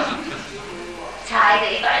99，差一个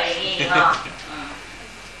101哈。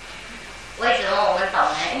为什么我们懂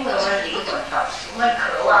呢？因为我们灵魂懂，我们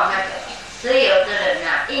渴望那个。所以有的人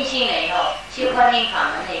啊，印心了以后，修观音法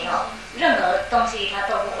门了以后，任何东西他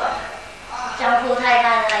都不管了。丈夫太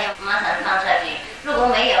太他要马上放下去，如果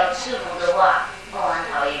没有师傅的话，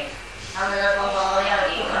很讨厌。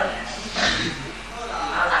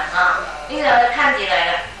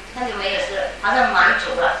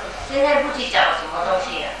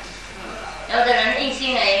硬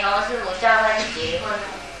性了以后，师傅叫他去结婚，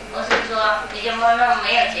我是说你怎么那么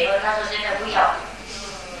没有结婚？他说现在不要。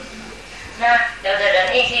那有的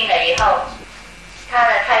人硬性了以后，他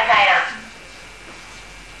的太太啊，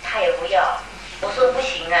他也不要。我说不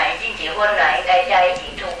行啊，已经结婚了，应该在一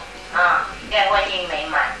起住啊，应该婚姻美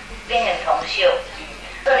满，变成同修。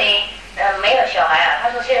说你没有小孩啊？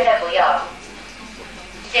他说现在不要了。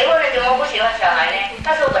结婚了怎么不喜欢小孩呢？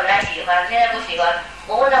他说本来喜欢，现在不喜欢。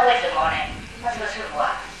我问他为什么呢？他说师父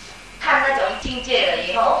啊，看那种境界了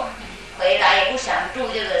以后，回来也不想住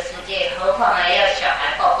这个世界，何况还要小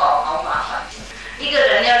孩抱抱，好麻烦。一个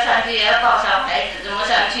人要上去也要抱小孩子，怎么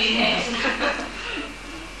上去呢？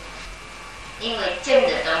因为正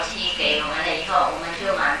的东西给我们了以后，我们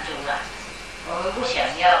就满足了，我们不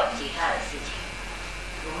想要其他的事情，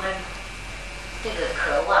我们这个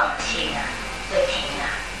渴望心啊会停啊。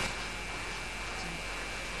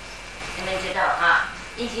你们知道啊，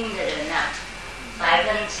一心的人啊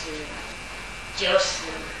，99%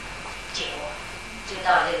就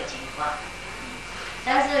到这个情况。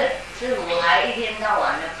但是师父还一天到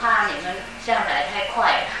晚的怕你们上来太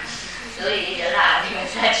快了，所以就拉你们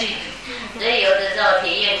下去。所以有的时候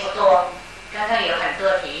体验不多，刚刚有很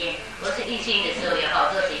多体验。我是一心的时候有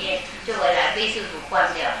好多体验，就回来被师父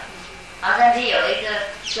关掉了。好像是有一个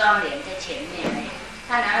窗帘在前面呢，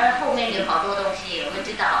他拿后面有好多东西，我们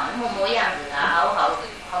知道模样子啊，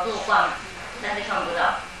好多光，但是看不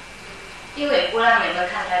到，因为不让你们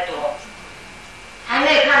看太多。还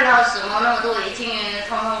没看到什么那么多，已经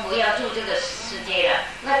通通不要住这个世界了。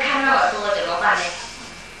那看那么多怎么办呢？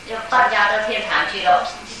就搬家到天堂去了，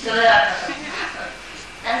是不是？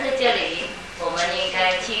但是这里我们应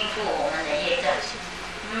该倾覆我们的业障，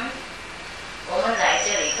我们来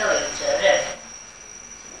这里都有责任，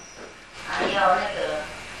还要那个，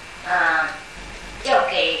要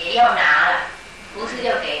给也要拿了，不是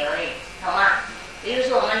就给而已，懂吗？比如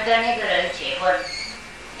说我们跟那个人结婚。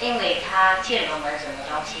因为他欠我们什么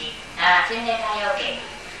东西啊？现在他要给，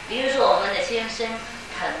比如说我们的先生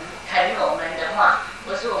疼我们的话，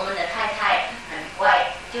或是我们的太太很乖，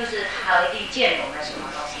就是他一定欠我们什么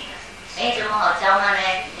东西的，没什么好招骂呢。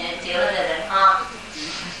结婚的人啊，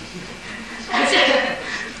但是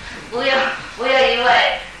不要因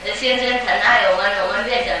为先生疼爱我们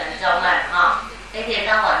变成很招骂啊，一天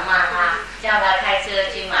到晚骂他，叫他开车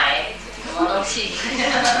去买什么东西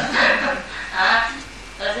啊？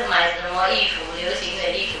或是买什么衣服，流行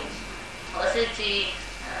的衣服，或是去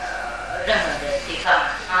任何的地方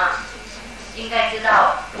啊，应该知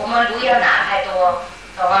道我们不要拿太多，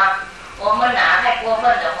懂吗？我们拿太过分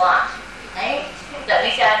的话，等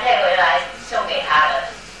一下再回来送给他的，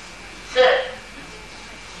是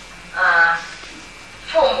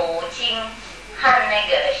父母亲和那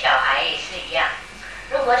个小孩也是一样。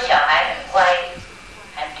如果小孩很乖、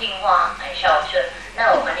很听话、很孝顺，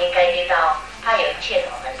那我们应该知道。他有欠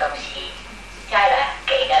我们东西，将来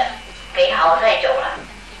给好再走了，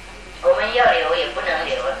我们要留也不能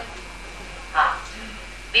留了，啊，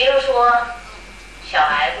比如说小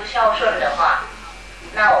孩不孝顺的话，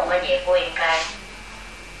那我们也不应该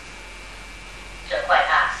责怪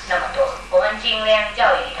他那么多，我们尽量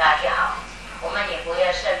教育他就好，我们也不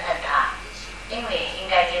要憎恨他，因为应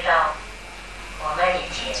该知道我们以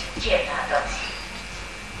前欠他东西，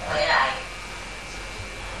回来。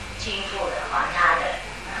倾覆的还他的，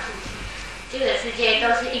这个世界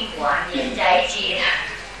都是因果连在一起的，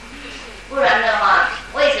不然的话，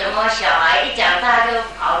为什么小孩一长大就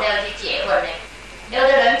跑掉去结婚呢？有的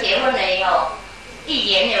人结婚了以后，一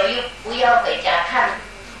言又不要回家看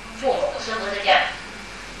父母，是不是这样？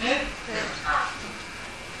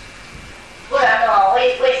不然的话，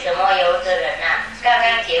为什么有的人刚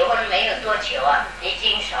刚结婚没有多久已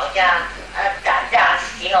经吵架打架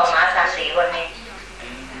以后马上离婚呢？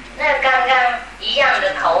那刚刚一样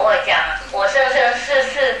的口味讲，我生生世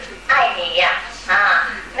世爱你呀，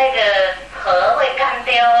那个河会干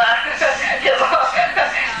掉怎么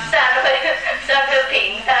山会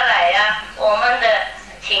平下来呀？我们的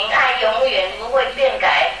情爱永远不会变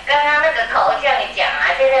改。刚刚那个口这样讲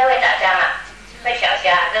现在会打仗会小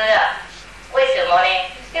家，是不是？为什么呢？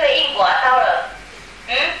因为因果到了，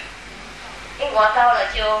因果到了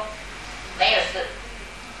就没有事。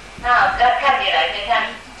看起来就看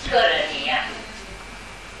个人一样，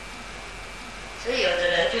所以有的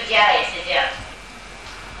人出家也是这样。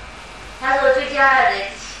他说出家的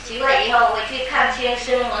奇怪，以后回去看先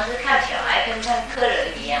生或是看小孩，跟看客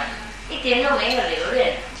人一样，一点都没有留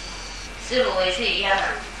恋。师父也是一样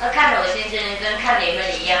看我先生跟看你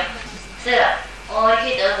们一样。是我回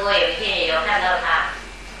去德国有一天也有看到他，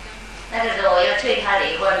那个时候我要催他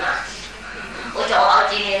离婚嘛，我走好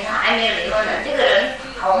几年他还没有离婚呢。这个人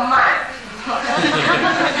好慢，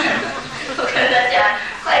我跟他讲，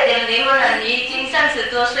快点离婚了，你已经30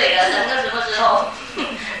多岁了，等到什么时候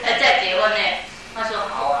再结婚呢？他说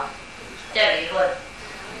好啊，再离婚。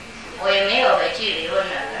我也没有回去离婚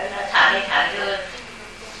了，谈一谈就，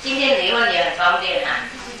今天离婚也很方便啊，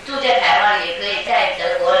住在台湾也可以在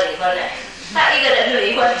德国离婚了，他一个人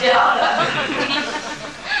离婚就好了，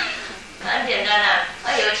很简单啊，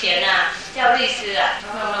他有钱啊，叫律师啊，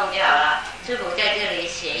通通弄就好了，师父在这里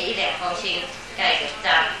写1-2封信，盖个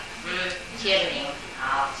章，签名，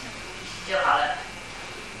好，就好了，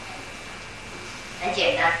很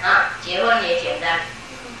简单啊，结婚也简单。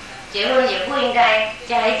结婚也不应该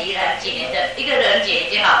加一起来结的，一个人结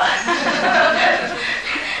就好了。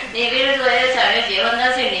你比如说要想要结婚，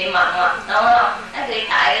那是你忙嘛，然后那可以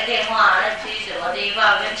打一个电话，那去什么地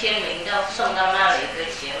方跟签名都送到那里可以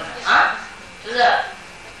结婚了啊，是不是？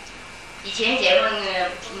以前结婚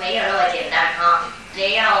没有那么简单啊，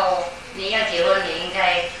你要结婚，你应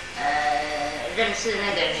该认识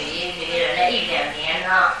那个女人的1-2年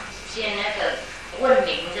啊，先那个问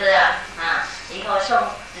名字啊，以后送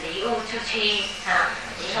礼物出去啊，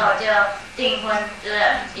以后就订婚，是不是？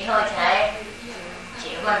以后才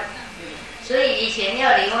结婚。所以以前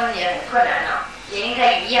要离婚也很困难哦，也应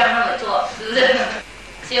该一样那么做，是不是？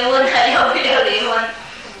先问他要不要离婚，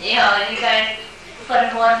以后应该分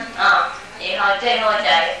婚啊，以后最后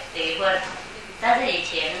才离婚。但是以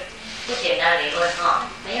前不简单离婚啊，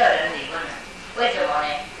没有人离婚了。为什么呢？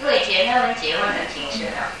因为以前他们结婚很谨慎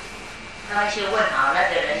啊。他们去问好那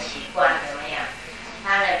个人习惯怎么样，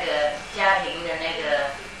他那个家庭的那个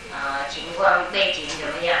情况背景怎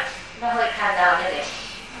么样，他会看到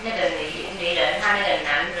那个女人他那个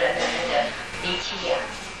男人的那个脾气啊，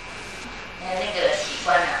那个习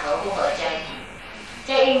惯啊合不合在一起。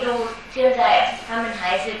在印度现在他们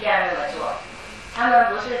还是这样那么做，他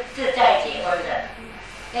们不是自在结婚的，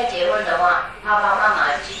要结婚的话，爸爸妈妈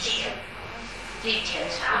去检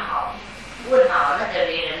查好。问好那个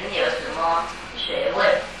女人有什么学问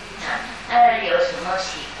啊？有什么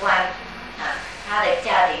习惯啊？她的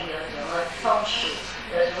家庭有什么风俗？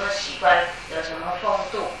有什么习惯？有什么风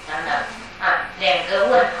度等等啊？2个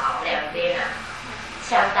问好，两边啊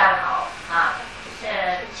相当好啊，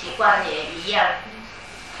习惯也一样，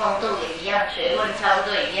风度也一样，学问差不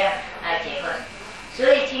多一样来结婚。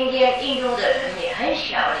所以今天印度的人也很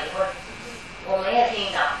少离婚，我们也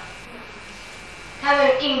听到。他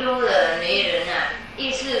们印度的女人啊，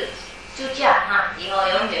一次就嫁哈，以后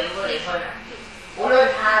永远不离婚了。无论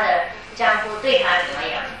她的丈夫对她怎么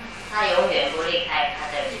样，她永远不离开她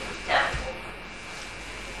的丈夫。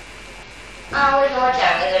为什么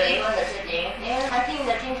讲这个离婚的事情？你们还听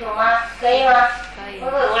得清楚吗？可以吗？可以。会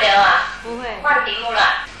不会无聊啊？不会。换题目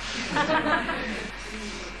了。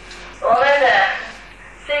我们的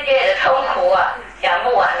世界的痛苦啊，讲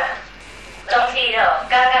不完了。东西刚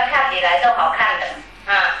刚看起来都好看的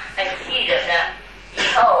啊，很吸人的，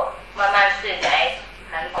以后慢慢试起来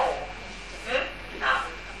很苦。好，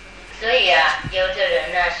所以有的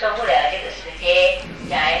人呢受不了这个时间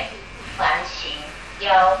来反省，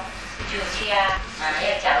要出家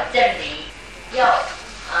要找真理，要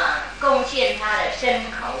贡献他的身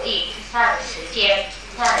口意，他的时间，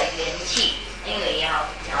他的元气，因为要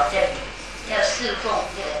找真理，要侍奉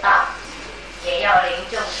这个道，也要令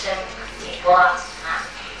众生解脱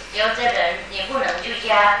有的人也不能出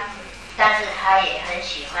家，但是他也很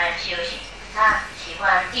喜欢修行，他喜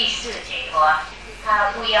欢意识解脱，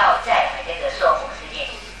他不要再来这个娑婆世界。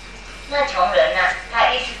那穷人呢，他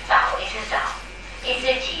一直找，一直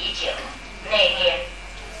祈求那天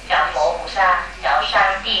找佛菩萨，找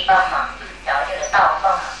上帝帮忙，找这个道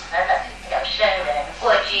帮忙等等，找圣人，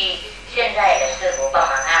过去现在的师父帮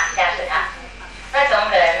忙他，加持他。那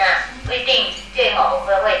种人呢，不一定最后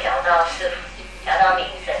会找到师父，找到名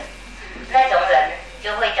声。那种人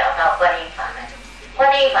就会找到观音法门。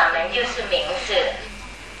观音法门就是名士，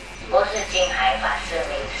不是金海法师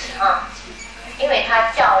名士因为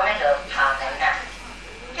他造那个法门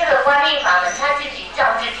这个观音法门他自己造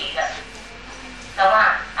自己的，懂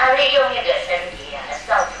吗？利用那个身体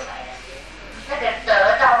造出来的。那个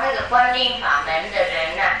得到那个观音法门的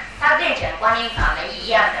人他变成观音法门一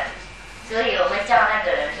样的。所以我们叫那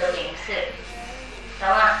个人说名士，懂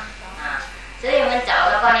吗？所以我们找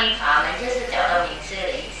到观音法门，就是找到名士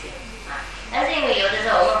的意思但是因为有的时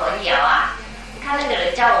候我们混淆看那个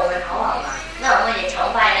人教我们好好嘛，那我们也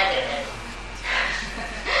崇拜那个人，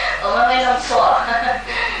我们会弄错，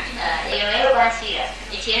也没有关系的。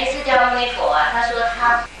以前释迦牟尼佛他说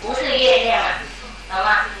他不是月亮懂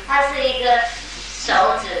吗？他是一个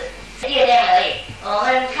手指，是月亮而已。我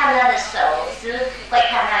们看他的手只会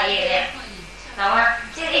看他的月亮。懂吗？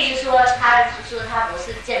这个意思说他不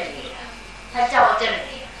是真理他照真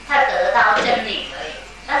理，他得到真理而已。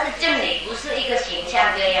但是真理不是一个形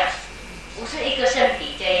象这样，不是一个身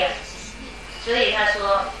体这样。所以他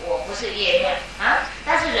说我不是月亮啊，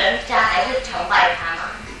但是人家还是崇拜他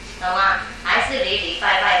嘛，懂吗？还是礼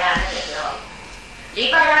拜他那个时候，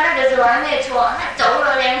礼拜他那个时候还没错，他走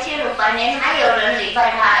了2500年，还有人礼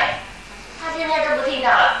拜他哎，他现在都不听到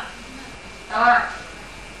了，懂吗？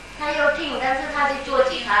他又听，但是他去做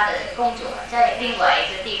其他的工作，在另外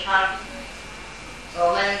一个地方，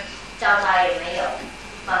我们教他也没有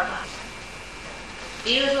办法。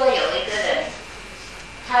比如说有一个人，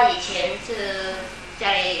他以前是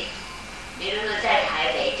在，比如说在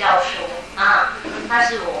台北教书啊，他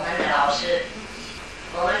是我们的老师，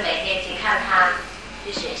我们每天去看他，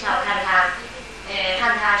去学校看他，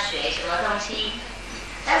看他学什么东西。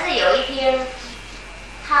但是有一天，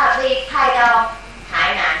他被派到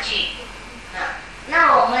台南去，啊，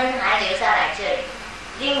那我们还留下来这里，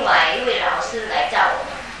另外一位老师来照我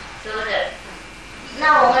们，是不是？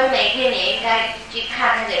那我们每天也应该去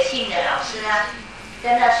看那个新的老师啊，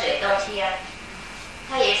跟他学东西啊，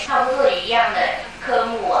他也差不多一样的科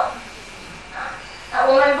目啊，那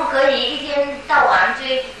我们不可以一天到晚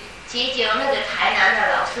去祈求那个台南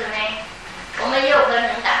的老师呢？我们有可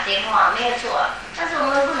能打电话，没有错，但是我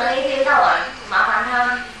们不能一天到晚麻烦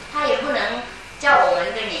他，他也不能叫我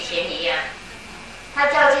们跟以前一样，他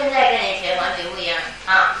叫现在跟以前完全不一样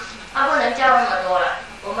啊，他不能叫那么多了。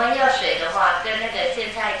我们要学的话，跟那个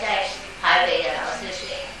现在在台北的老师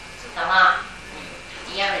学，懂吗？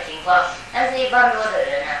一样的情况。但是一般多的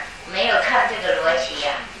人啊，没有看这个逻辑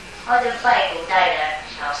啊，或者拜古代的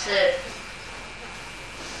老师。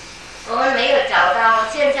我们没有找到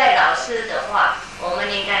现在老师的话，我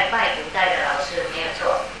们应该拜古代的老师，没有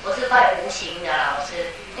错。不是拜无形的老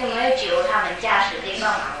师，因为我们要求他们加实力帮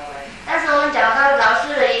忙我们。但是我们找到老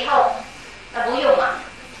师了以后，那不用嘛。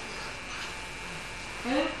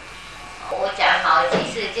我讲好几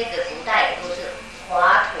次，这个古代都是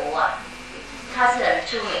华佗啊，他是很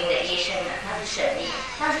出名的医生啊，他是神医，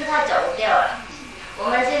但是他走掉了。我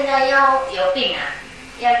们现在要有病啊，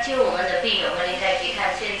要救我们的病，我们应该去看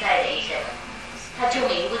现在的医生，他出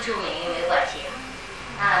名不出名没关系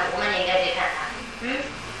啊，我们应该去看他。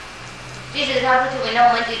即使他不出名，那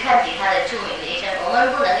我们去看其他的出名的医生，我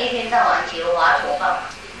们不能一天到晚求华佗帮忙，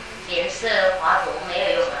颜色华佗没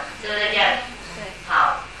有用啊，是不是这样？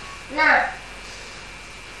好，那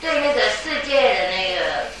对那个世界的那个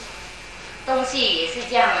东西也是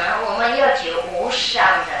这样啊。我们要求无上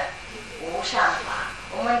的无上法，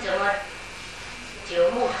我们怎么求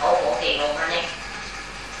木头佛给我们呢？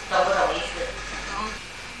懂不懂意思？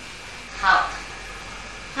好，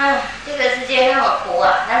这个世界那么苦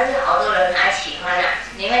啊，但是好多人还喜欢啊。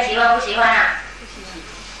你们喜欢不喜欢啊？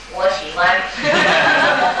我喜欢。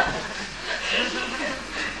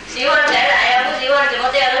喜欢才来啊，不喜欢怎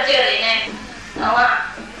么掉到这里呢？好吗？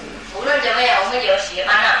无论怎么样，我们有喜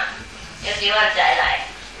欢啊，有喜欢才来。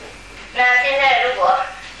那现在如果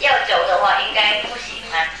要走的话，应该不喜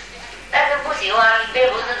欢，但是不喜欢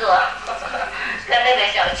并不是说跟那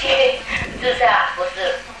个小气自杀，不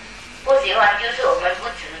是。不喜欢就是我们不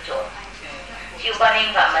执着。修观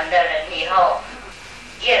音法门的人以后，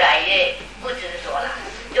越来越不执着了，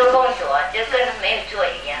做工作就跟没有做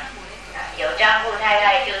一样。有丈夫太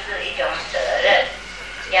太就是一种责任，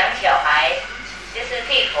养小孩就是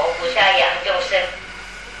替佛菩萨养众生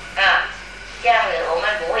啊，这样子我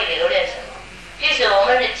们不会留恋什么。即使我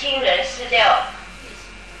们的亲人失掉，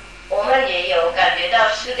我们也有感觉到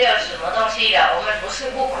失掉什么东西了，我们不是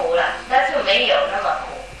不苦了，但是没有那么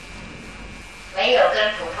苦，没有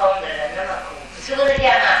跟普通的人那么苦，是不是这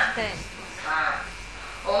样啊？对。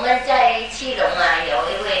我们在基隆啊，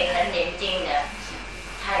有一位很年轻的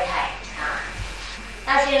太太。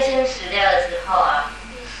他先生死掉的时候啊，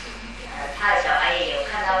他的小孩也有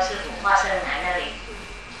看到师父化身来那里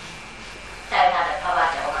带他的爸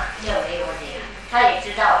爸走嘛，就没有问题了。他也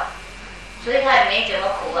知道，所以他也没怎么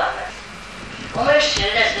苦啊。我们死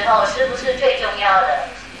的时候是不是最重要的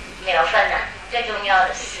秒分啊？最重要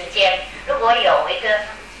的时间，如果有一个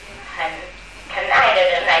很爱的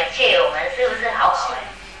人来接我们，是不是好好？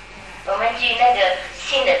我们去那个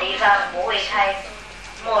新的地方不会太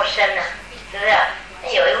陌生啊，是不是？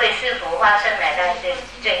有一位师父化身来，那是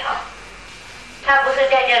最好。他不是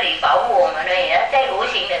在这里保护我们呢，也在无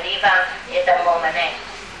形的地方也等我们呢，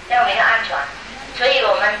这样比较安全。所以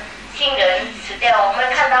我们亲人死掉，我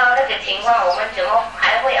们看到那个情况，我们怎么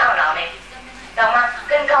还会懊恼呢？懂吗？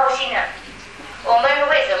更高兴啊！我们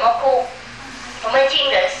为什么哭？我们亲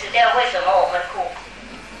人死掉，为什么我们哭？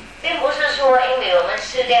并不是说因为我们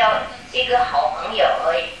失掉一个好朋友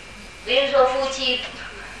而已。比如说夫妻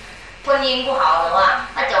婚姻不好的话，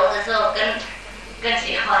他走的时候更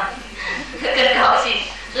喜欢，更高兴。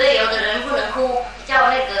所以有的人不能哭，叫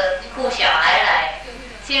那个哭小孩来，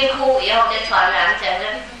先哭以后再传染，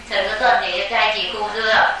整个团体在一起哭，是不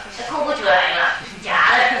是？哭不出来嘛，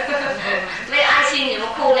假的，没有爱心怎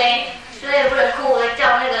么哭呢？所以不能哭，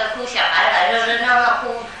叫那个哭小孩来，热热闹闹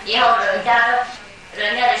哭，以后人家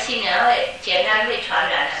的心人会简单被传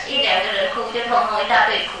染了，一两个人哭就通通一大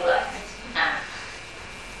堆哭了，啊，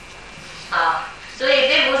好，所以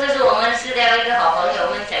并不是说我们失掉一个好朋友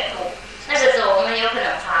我们才哭，那个时候我们有可能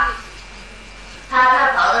怕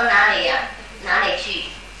他跑到哪里呀、哪里去，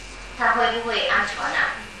他会不会安全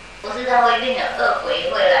啊？不是他会变成恶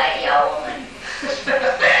鬼会来咬我们，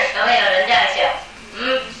有没有人这样想？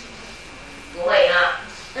不会啊。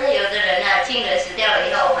但是有的人啊，亲人死掉了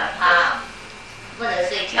以后很怕，不能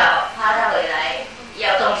睡觉，怕他回来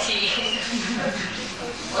要东西。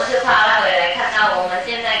我是怕他回来看到我们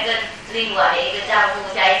现在跟另外一个丈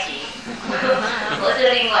夫在一起，我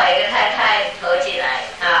是另外一个太太合起来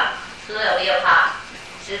啊，所以我又怕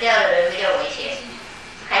死掉的人比较危险。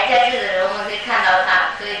还在世的人，我们可以看到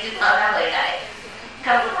他，可以知道他回来；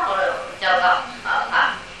看不到了，糟糕，好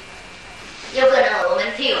怕。有可能我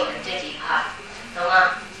们替我们自己怕，懂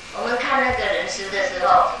吗？我们看那个人死的时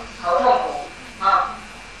候，好痛苦啊！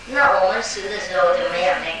那我们死的时候怎么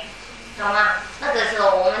样呢？懂吗？那个时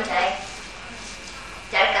候我们才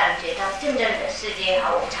感觉到真正的世界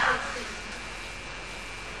好无常。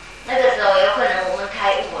那个时候有可能我们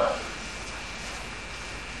开悟了，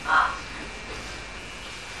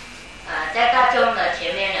在大众的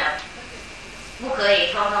前面呢，不可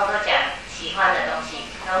以通通都讲喜欢的东西，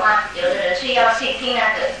懂吗？有的人需要听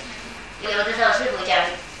那个，有的时候师父讲，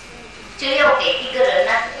就要给一个人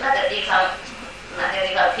那个地方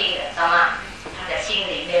听的，懂吗？他的心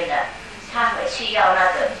里面的，他会需要那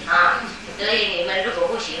个啊。所以你们如果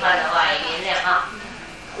不喜欢的话，也原谅啊，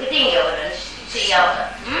一定有人需要的。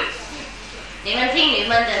你们听你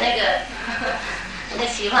们的那个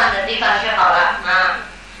喜欢的地方就好了啊。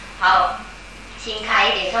好，心开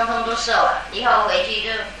一点，通通都受了，以后回去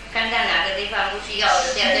就看看哪个地方不需要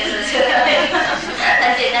的，掉就是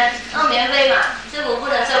很简单，免费嘛，师父不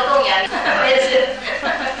能收供养，没事。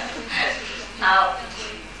好，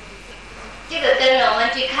这个跟我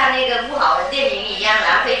们去看那个不好的电影一样，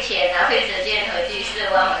浪费钱，浪费时间，回去失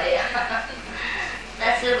望而已。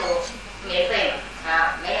那师父免费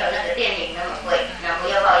嘛，没有那个电影那么贵，那不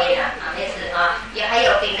要抱怨了没事啊。也还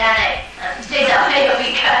有饼干嘞，最早还有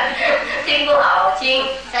饼干，听不好听，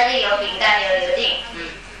但是有饼干有油锭，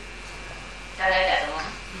刚才讲什么？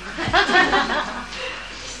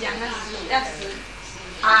要死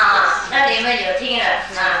那你们有听了，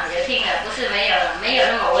有听了，不是没有了，没有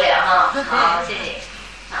那么无聊哈。好，谢谢。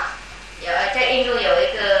在印度有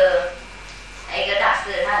一个大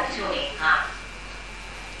师，他很出名啊。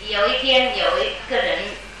有一天有一个人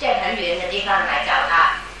在很远的地方来找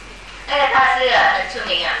他，那个大师很出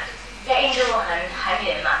名啊，在印度很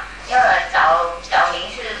远嘛，要找名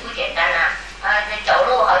是不简单走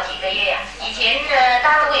路好几个月以前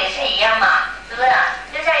大陆也是一样嘛，是不是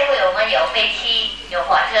现在因为我们有飞机、有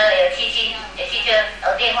火车、有汽车，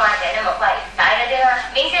有电话才那么快，打一个电话，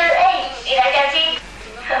名师，你来江西，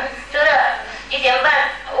是不是？几点半？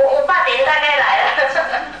我8点大概来了。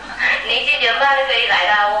你7点半就可以来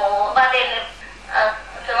了，我8点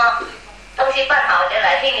什么东西办好就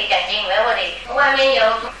来听你讲经，没问题。外面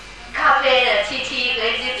有咖啡的机器可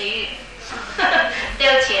以自己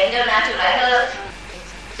丢钱就拿出来喝。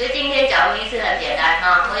所以今天找名师很简单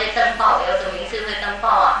会登报，有的名师会登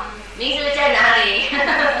报名师在哪里？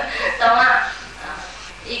懂吗？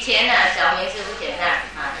以前找名师不简单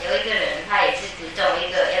有一个人他也是只中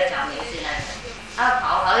一个要找名师他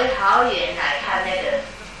跑好远来看那个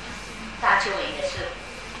大出名的师傅，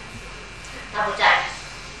他不在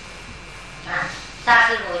大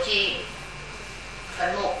师傅去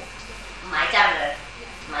坟墓埋葬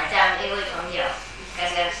一位朋友，刚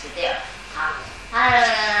刚死掉了他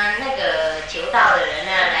那个求道的人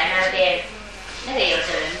来那边，那个有的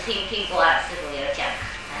人听过师傅有讲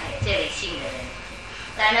这里信的人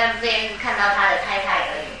在那边看到他的太太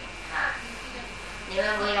而已你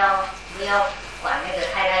们不要管那个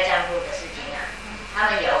太太丈夫的事情他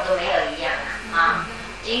们有跟没有一样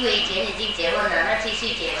因为以前已经结婚了，那继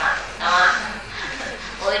续结嘛，懂吗？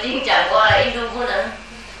我已经讲过了，印度不能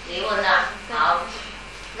离婚了。好，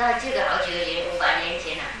那这个好久以前500年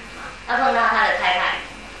前他碰到他的太太，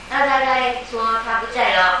他太太说他不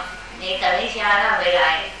在了，你等一下他回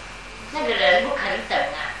来。那个人不肯等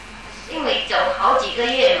因为走好几个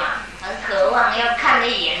月嘛，很渴望要看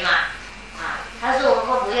一眼嘛他说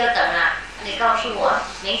我不要等你告诉我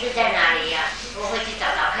名字在哪里不我会去找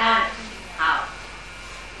找看。好，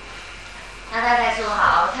那他才说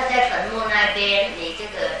好，他在坟墓那边，你这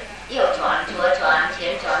个右转、左转、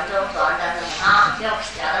前转、中转等等啊，就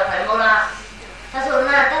找到坟墓了。他说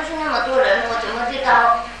那但是那么多人，我怎么知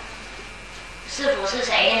道师傅是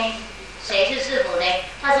谁呢？谁是师傅呢？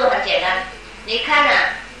他说很简单，你看啊，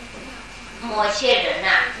某些人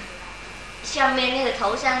啊，上面那个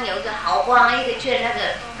头上有一个好光，一个圈那个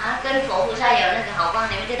啊，跟佛菩萨有那个好光，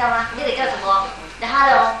你们知道吗？那个叫什么？然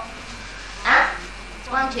后啊，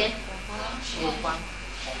光圈。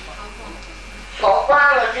佛光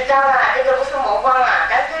我知道了，这个不是魔光啊，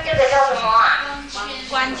但是这个叫什么啊？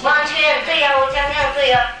光圈，对呀，我讲这样对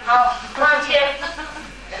呀。好，光圈。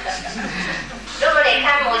如果你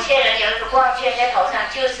看某些人有一个光圈在头上，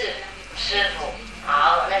就是师傅。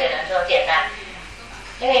好，那个人说简单，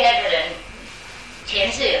因为那个人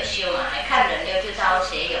前世有修嘛，看人就知道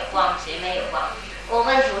谁有光，谁没有光。我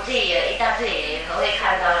们徒弟也一大堆也会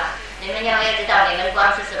看到了。你们要知道你们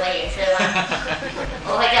光是什么颜色吗？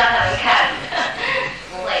我会叫他们看，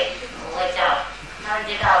不会叫，他们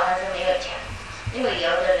知道，但是没有讲，因为有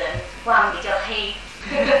的人光比较黑，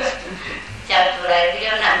讲出来比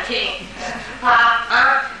较难听，怕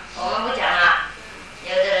啊，我们不讲了。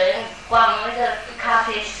有的人光那个咖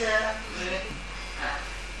啡色，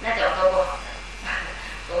那种都不好的。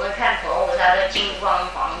我们看佛菩萨的金光、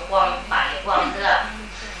黄光、白光，是吧？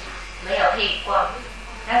没有黑光。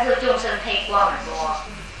但是众生黑光很多，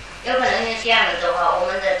有可能是这样子的话，我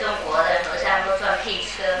们的中国的和尚都穿黑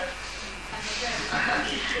车，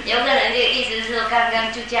有可能这个意思是说刚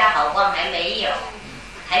刚就加好光还没有，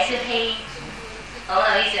还是黑，懂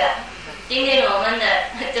我意思啊？今天我们的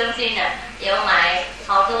中心呢有买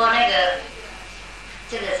好多那个，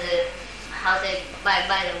这个是好在拜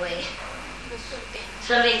的位，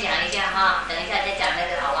顺便讲一下哈，等一下再讲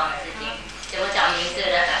那个好光的事情，怎么找名字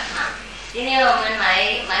那个啊。今天我们买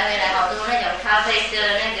回来好多那种咖啡色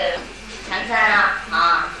那个长衫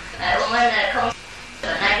啊，我们的空本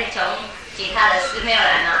来是从其他的寺庙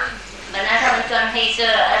来嘛，本来他们穿黑色，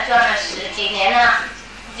穿了10几年了，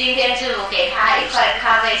今天师傅给他一块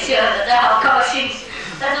咖啡色的，他好高兴，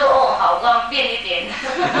他说哦好光变一点，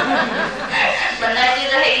本来就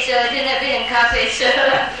是黑色，现在变成咖啡色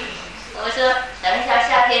了。我说等一下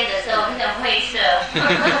夏天的时候变成灰色。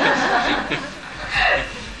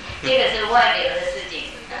这个是外表的事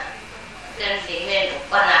情跟里面有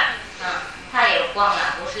关啦它有光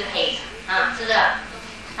啊，不是黑是不是？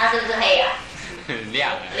它是不是黑啊？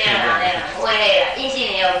亮了，不会黑的，阴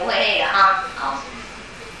性也有不会黑的好，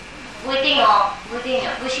不一定哦，不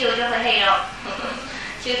修就会黑哦。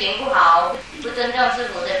修行不好，不尊重师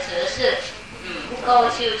父的指示，不够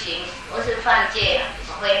修行，或是犯戒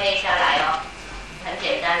会黑下来哦，很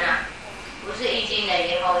简单不是易经了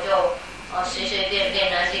以后就。随随便便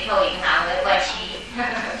拿去扣银行没关系，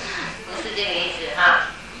不是这个意思好，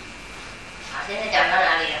现在讲到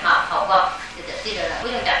哪里了？好光，记得了，不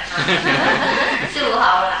用讲师父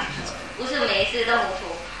好了，不是每一次都糊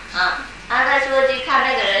涂他说去看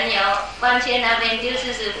那个人有关圈那边就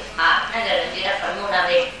是师父那个人就在坟墓那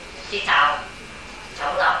边去找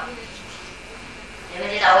不到，你们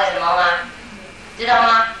知道为什么吗？知道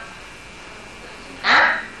吗？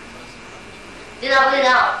知道不知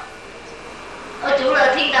道？除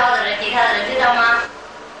了听到的人，其他的人知道吗？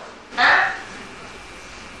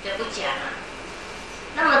就不讲了。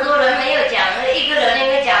那么多人没有讲，一个人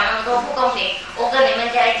应该讲那么多不公平。我跟你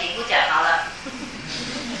们在一起不讲好了。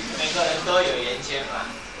每个人都有缘千嘛。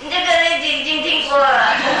这个已经听过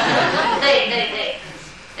了。对，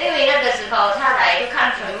因为那个时候他来就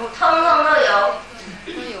看坟墓，通通都有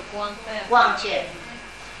光圈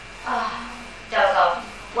糟糕。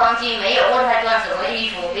忘记没有问他穿什么衣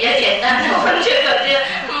服，比较简单的问这个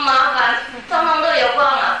就麻烦，通通都有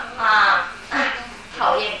光了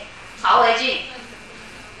讨厌，跑回去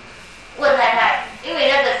问太太，因为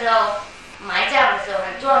那个时候埋葬的时候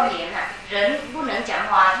很庄严人不能讲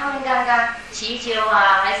话，他们刚刚祈求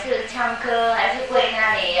还是唱歌，还是跪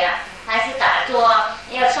那里还是打坐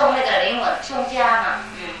要送那个灵魂送家嘛，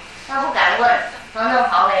他不敢问，统统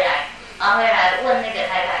跑回来问那个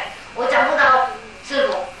太太，我找不到师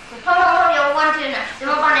傅，通通都有光圈了，怎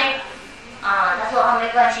么办呢？他说没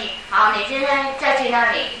关系，好，你现在再去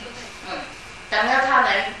那里，等到他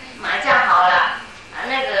们埋葬好了，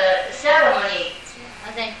那个ceremony，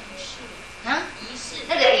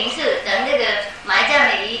那个仪式，等那个埋葬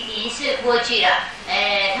的仪式过去了，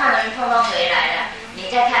他们通通回来了，你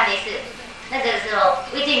再看一次，那个时候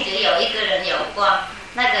不一定只有一个人有光，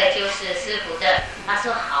那个就是师傅的，他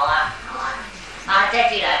说好啊，再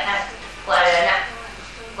去来看。果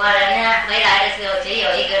然呢，回来的时候只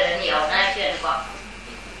有一个人有那一圈光，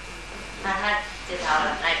他知道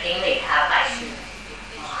了，来顶礼他拜师，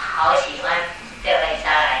好喜欢掉泪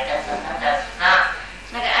下来等等等等啊，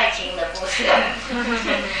那个爱情的故事，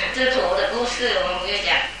知足的故事我们不用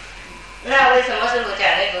讲。那为什么师父讲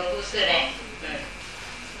那个故事呢？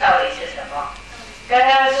道理是什么？刚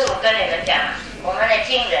刚师父跟你们讲了，我们的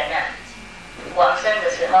亲人呢，往生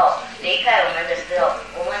的时候，离开我们的时候，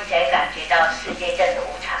我们才感觉到世界真的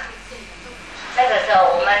无常。那个时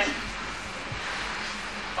候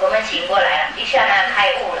我们醒过来了，一下呢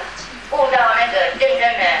开悟了，悟到那个真正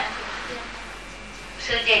的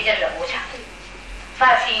世界真的无常，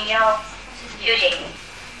发心要修行，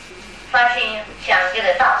发心想这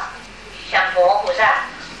个道，想佛菩萨，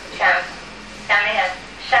想那个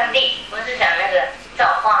上帝，不是想那个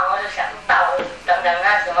造化，或是想道等等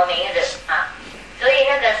那什么名字啊。所以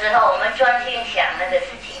那个时候我们专心想那个事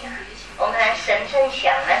情啊，我们深深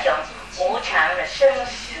想那种无常的生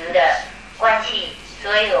死的关系，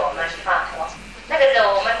所以我们发光。那个时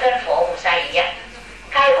候我们跟佛菩萨一样，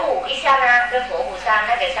开悟一刹那跟佛菩萨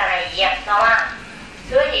那个刹那一样，懂吗？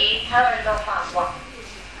所以他们都发光，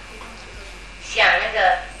想那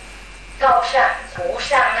个高尚不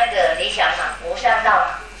上那个理想嘛，不上道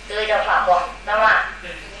嘛，所以就发光，懂吗？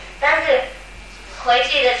但是回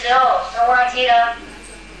去的时候都忘记了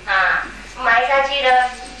啊，埋下去了，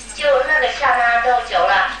就那个刹那都走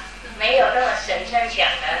了，没有那么深深想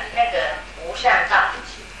的那个不上道，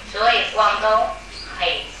所以光都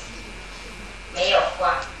黑，没有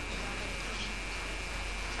光，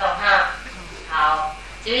懂哈？好，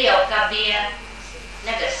只有隔壁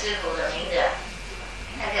那个师父的名字，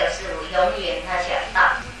那个师父永远他想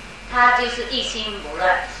到，他就是一心不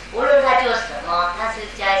乱，无论他做什么，他是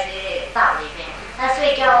在这个道里面，他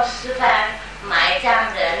睡觉、吃饭、埋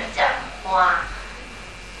葬人、讲话、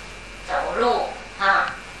走路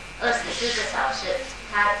啊，24个小时，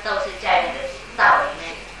他都是在那个道里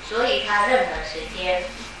面，所以他任何时间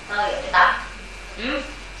都有道。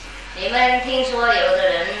你们听说有的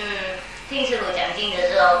人听师父讲经的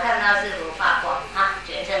时候，看到师父发光啊，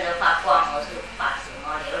全身都发光，或是发什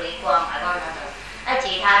么琉璃光、白光等等。那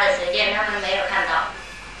其他的时间他们没有看到，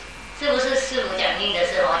是不是师父讲经的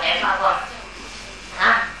时候才发光？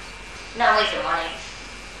啊？那为什么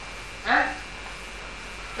呢？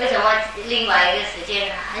为什么另外一个时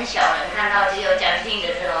间很少人看到，只有讲经的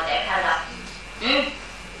时候才看到？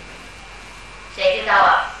谁知道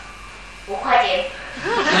啊？5块钱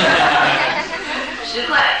，10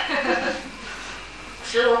块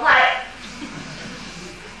，15块，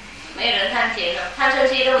没人看钱了，看顺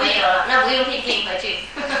序都没有了，那不用听回去。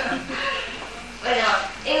为什么？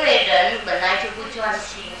因为人本来就不专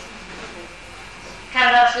心。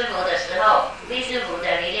看到师父的时候，对师父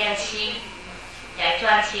的力量期才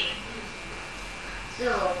专心。师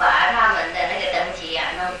父把他们的那个等级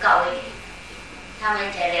弄高一点，他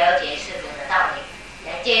们才了解师父的道理，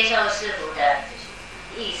才接受师父的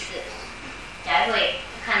意思，才会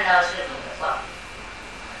看到师父的光。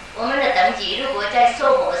我们的等级如果在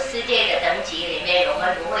娑婆世界的等级里面，我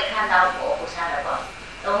们不会看到佛菩萨的光，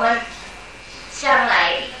我们向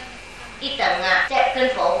来一等啊，在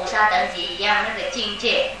跟佛菩萨等级一样那个境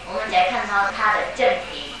界，我们才看到他的正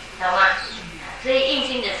体，懂吗？所以印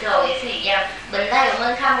心的时候也是一样，本来我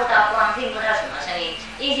们看不到光，听不到什么声音，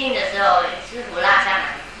印心的时候师父拉上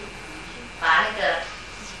来，把那个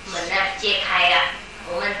门揭开了，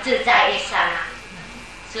我们自在一刹那，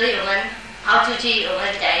所以我们跑出去，我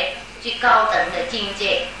们才去高等的境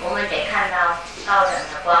界，我们得看到高等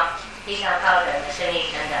的光，听到高等的声音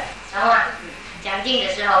等等，懂吗？讲经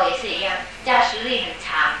的时候也是一样，加持力很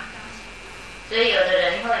长，所以有的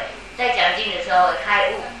人会在讲经的时候会开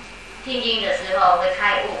悟，听经的时候会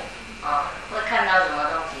开悟，会看到什么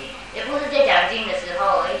东西，也不是在讲经的时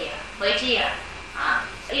候而已，回去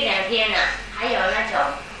1、2天还有那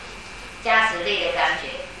种加持力的感觉。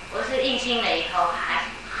我是印心了以后还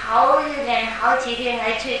好几天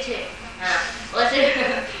还脆我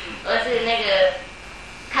是那个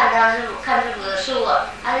看师傅的书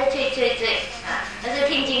还是脆但是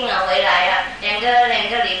听经了回来了，两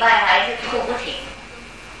个礼拜还是哭不停。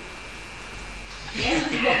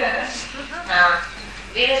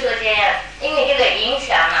比如说这样，因为这个影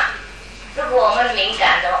响如果我们敏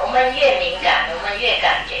感的，我们越敏感，我们越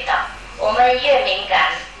感觉到；我们越敏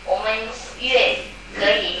感，我们越可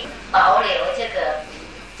以保留这个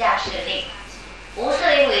加持力。不是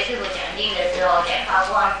因为师父讲经的时候才发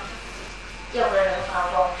光，有的人发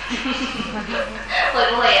光，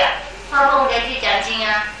会不会发光才去讲经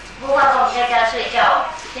不发光在家睡觉。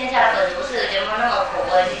天下本无事，怎么那么苦？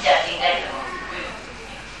我去讲经干什么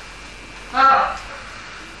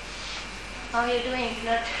？How are you doing?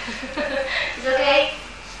 Good. It's okay?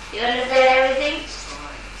 You understand everything?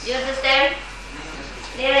 You understand?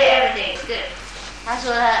 Nearly everything is good。他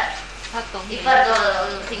说他懂一半多的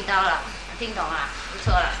都听到了，听懂了，不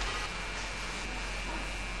错了。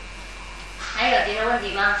还有别的问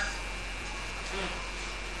题吗？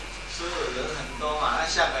师傅人很多嘛，那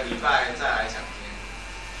下个礼拜再来讲经。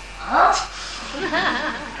啊？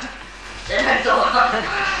人很多，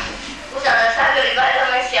不晓得3个礼拜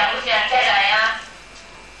他们想不想再来啊？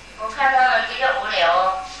我看他们比较无聊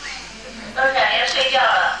哦，都想要睡觉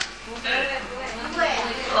了。不会。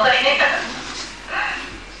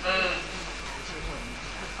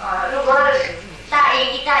如果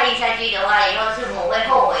一答应下去的话，以后师父会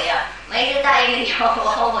后悔啊。每一次答应以后我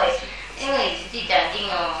后悔，因为去讲经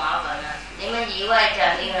哦麻烦了。你们以外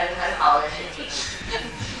讲经很好的事情，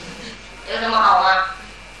有什么好吗？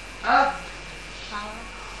啊？好。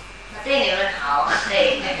对你们好，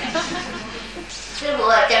对。师父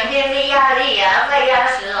整天被压力啊，快压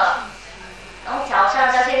死了。从早上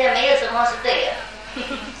到现在没有什么是对的，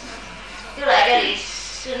就来这里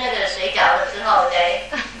吃那个水饺了之后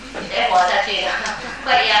才活下去的，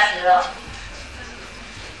快压死了。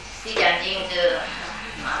去讲经是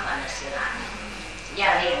麻烦的事啦，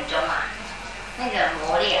压力很重啊。那个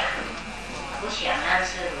魔力啊，不想让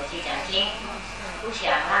师父去讲经，不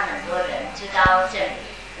想让很多人知道真理。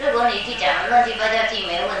如果你去讲乱七八糟经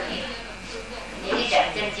没问题，你去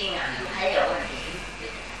讲正经啊还有问题。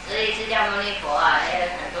所以释迦牟尼佛啊，还有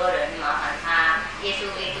很多人麻烦他，耶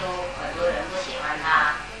稣基督很多人不喜欢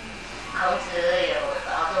他，孔子有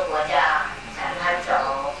好多国家想他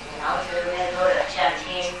走，老子没有多人相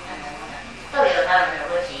亲，都有他们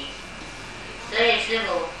的问题。所以师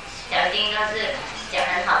父讲经都是讲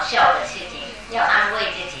很好笑的事情，要安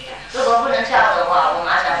慰自己的。如果不能笑的话，我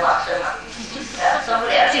马上往生了，受不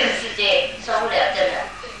了这个世界，受不了真的，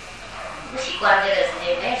不习惯这个世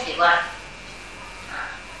界，没有习惯。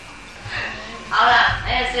好了，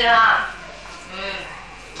没有事哈。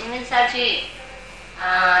你们下去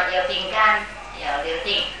有饼干，有柳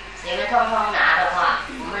锭，你们通通拿的话，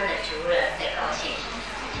我们的主人会高兴。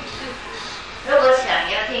如果想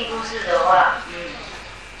要听故事的话，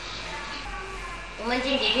我们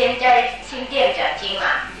近几天在新店讲经嘛，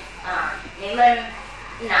你们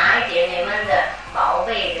拿一点你们的宝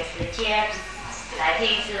贝的时间来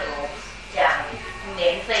听师父讲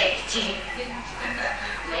免费的经。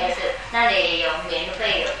没有事，那里有免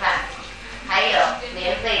费的饭，还有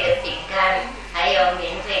免费的饼干，还有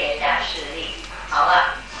免费的加士力，好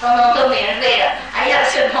吧，通通都免费了，还要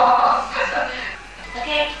什么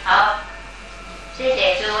？OK， 好，谢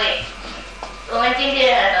谢诸位，我们今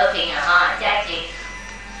天很和平啊，家庭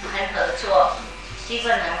很合作，气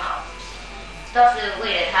氛很好，都是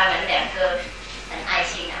为了他们两个很爱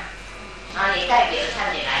心啊，你代表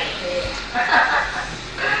看你来也可以，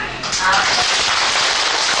好。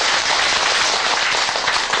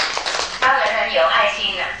他们很有爱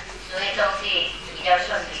心的，所以东西比较顺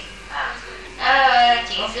利啊。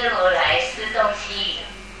请师父来吃东西，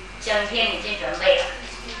整天已经准备了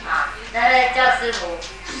啊。那叫师父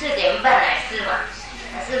4点半来吃嘛。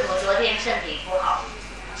师父昨天身体不好，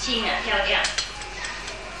心跳这样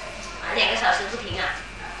2个小时不停啊。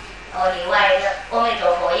里外的阿弥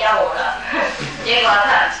陀佛要我了，结果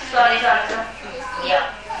他算一算说不要。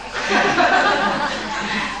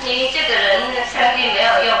你这个人相信没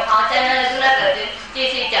有用，好，在那个就继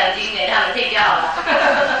续讲经给他们听就好了。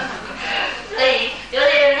所以有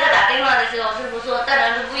些人他打电话的时候，师父说当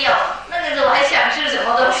然是不要了。那个时候还想吃什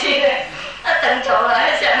么东西呢？他等久了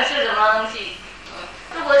还想吃什么东西？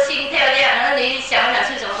如果心跳这样，那你想不想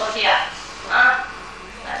吃什么东西啊？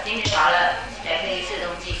今天好了才可以吃东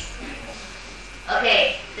西。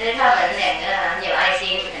OK， 所以他们两个很有爱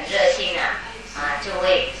心，很热心诸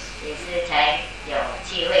位也是才有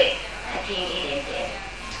机会来听一点点，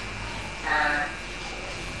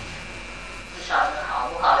不晓得好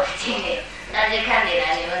不好的经验，但是看起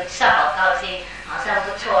来你们上好高兴，好像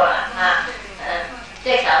不错了啊。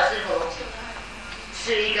最少师父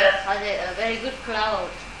是一个好像 a very good cloud，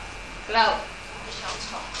 小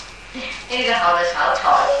丑，一个好的小丑，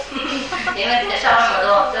你们介绍那么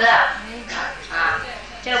多，是不是？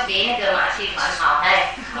就比那个马戏团好，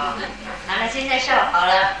好。那现在笑好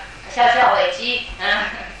了，笑委屈，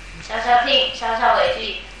笑听，笑委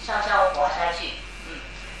屈，笑活下去，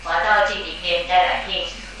活到近几天再来听，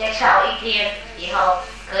再笑1天以后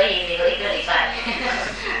可以留1个礼拜，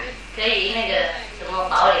可以那个什么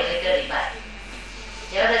保留1个礼拜。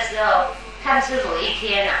有的时候看师父1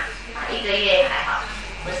天1个月还好，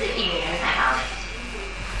不是1年还好呢。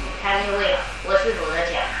你看因为我师父在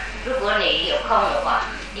讲，如果你有空的话，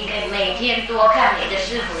应该每天多看你的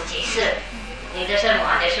师父解释，你的生活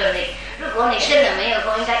才顺利。如果你真的没有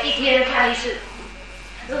空，应该1天看1次，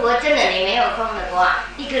如果真的你没有空的话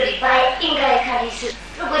，1个礼拜应该看1次。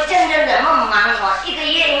如果真的那么忙的话，1个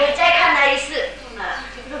月应该再看他1次。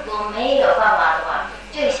如果没有办法的话，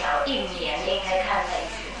最少1年应该看他1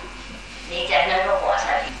次，你才能够活下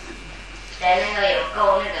去，才能够有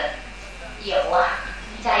够那个油啊，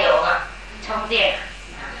加油嘛，充电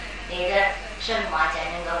你的生活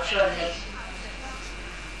才能够顺利。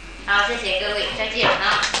好，谢谢各位，再见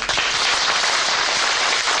啊。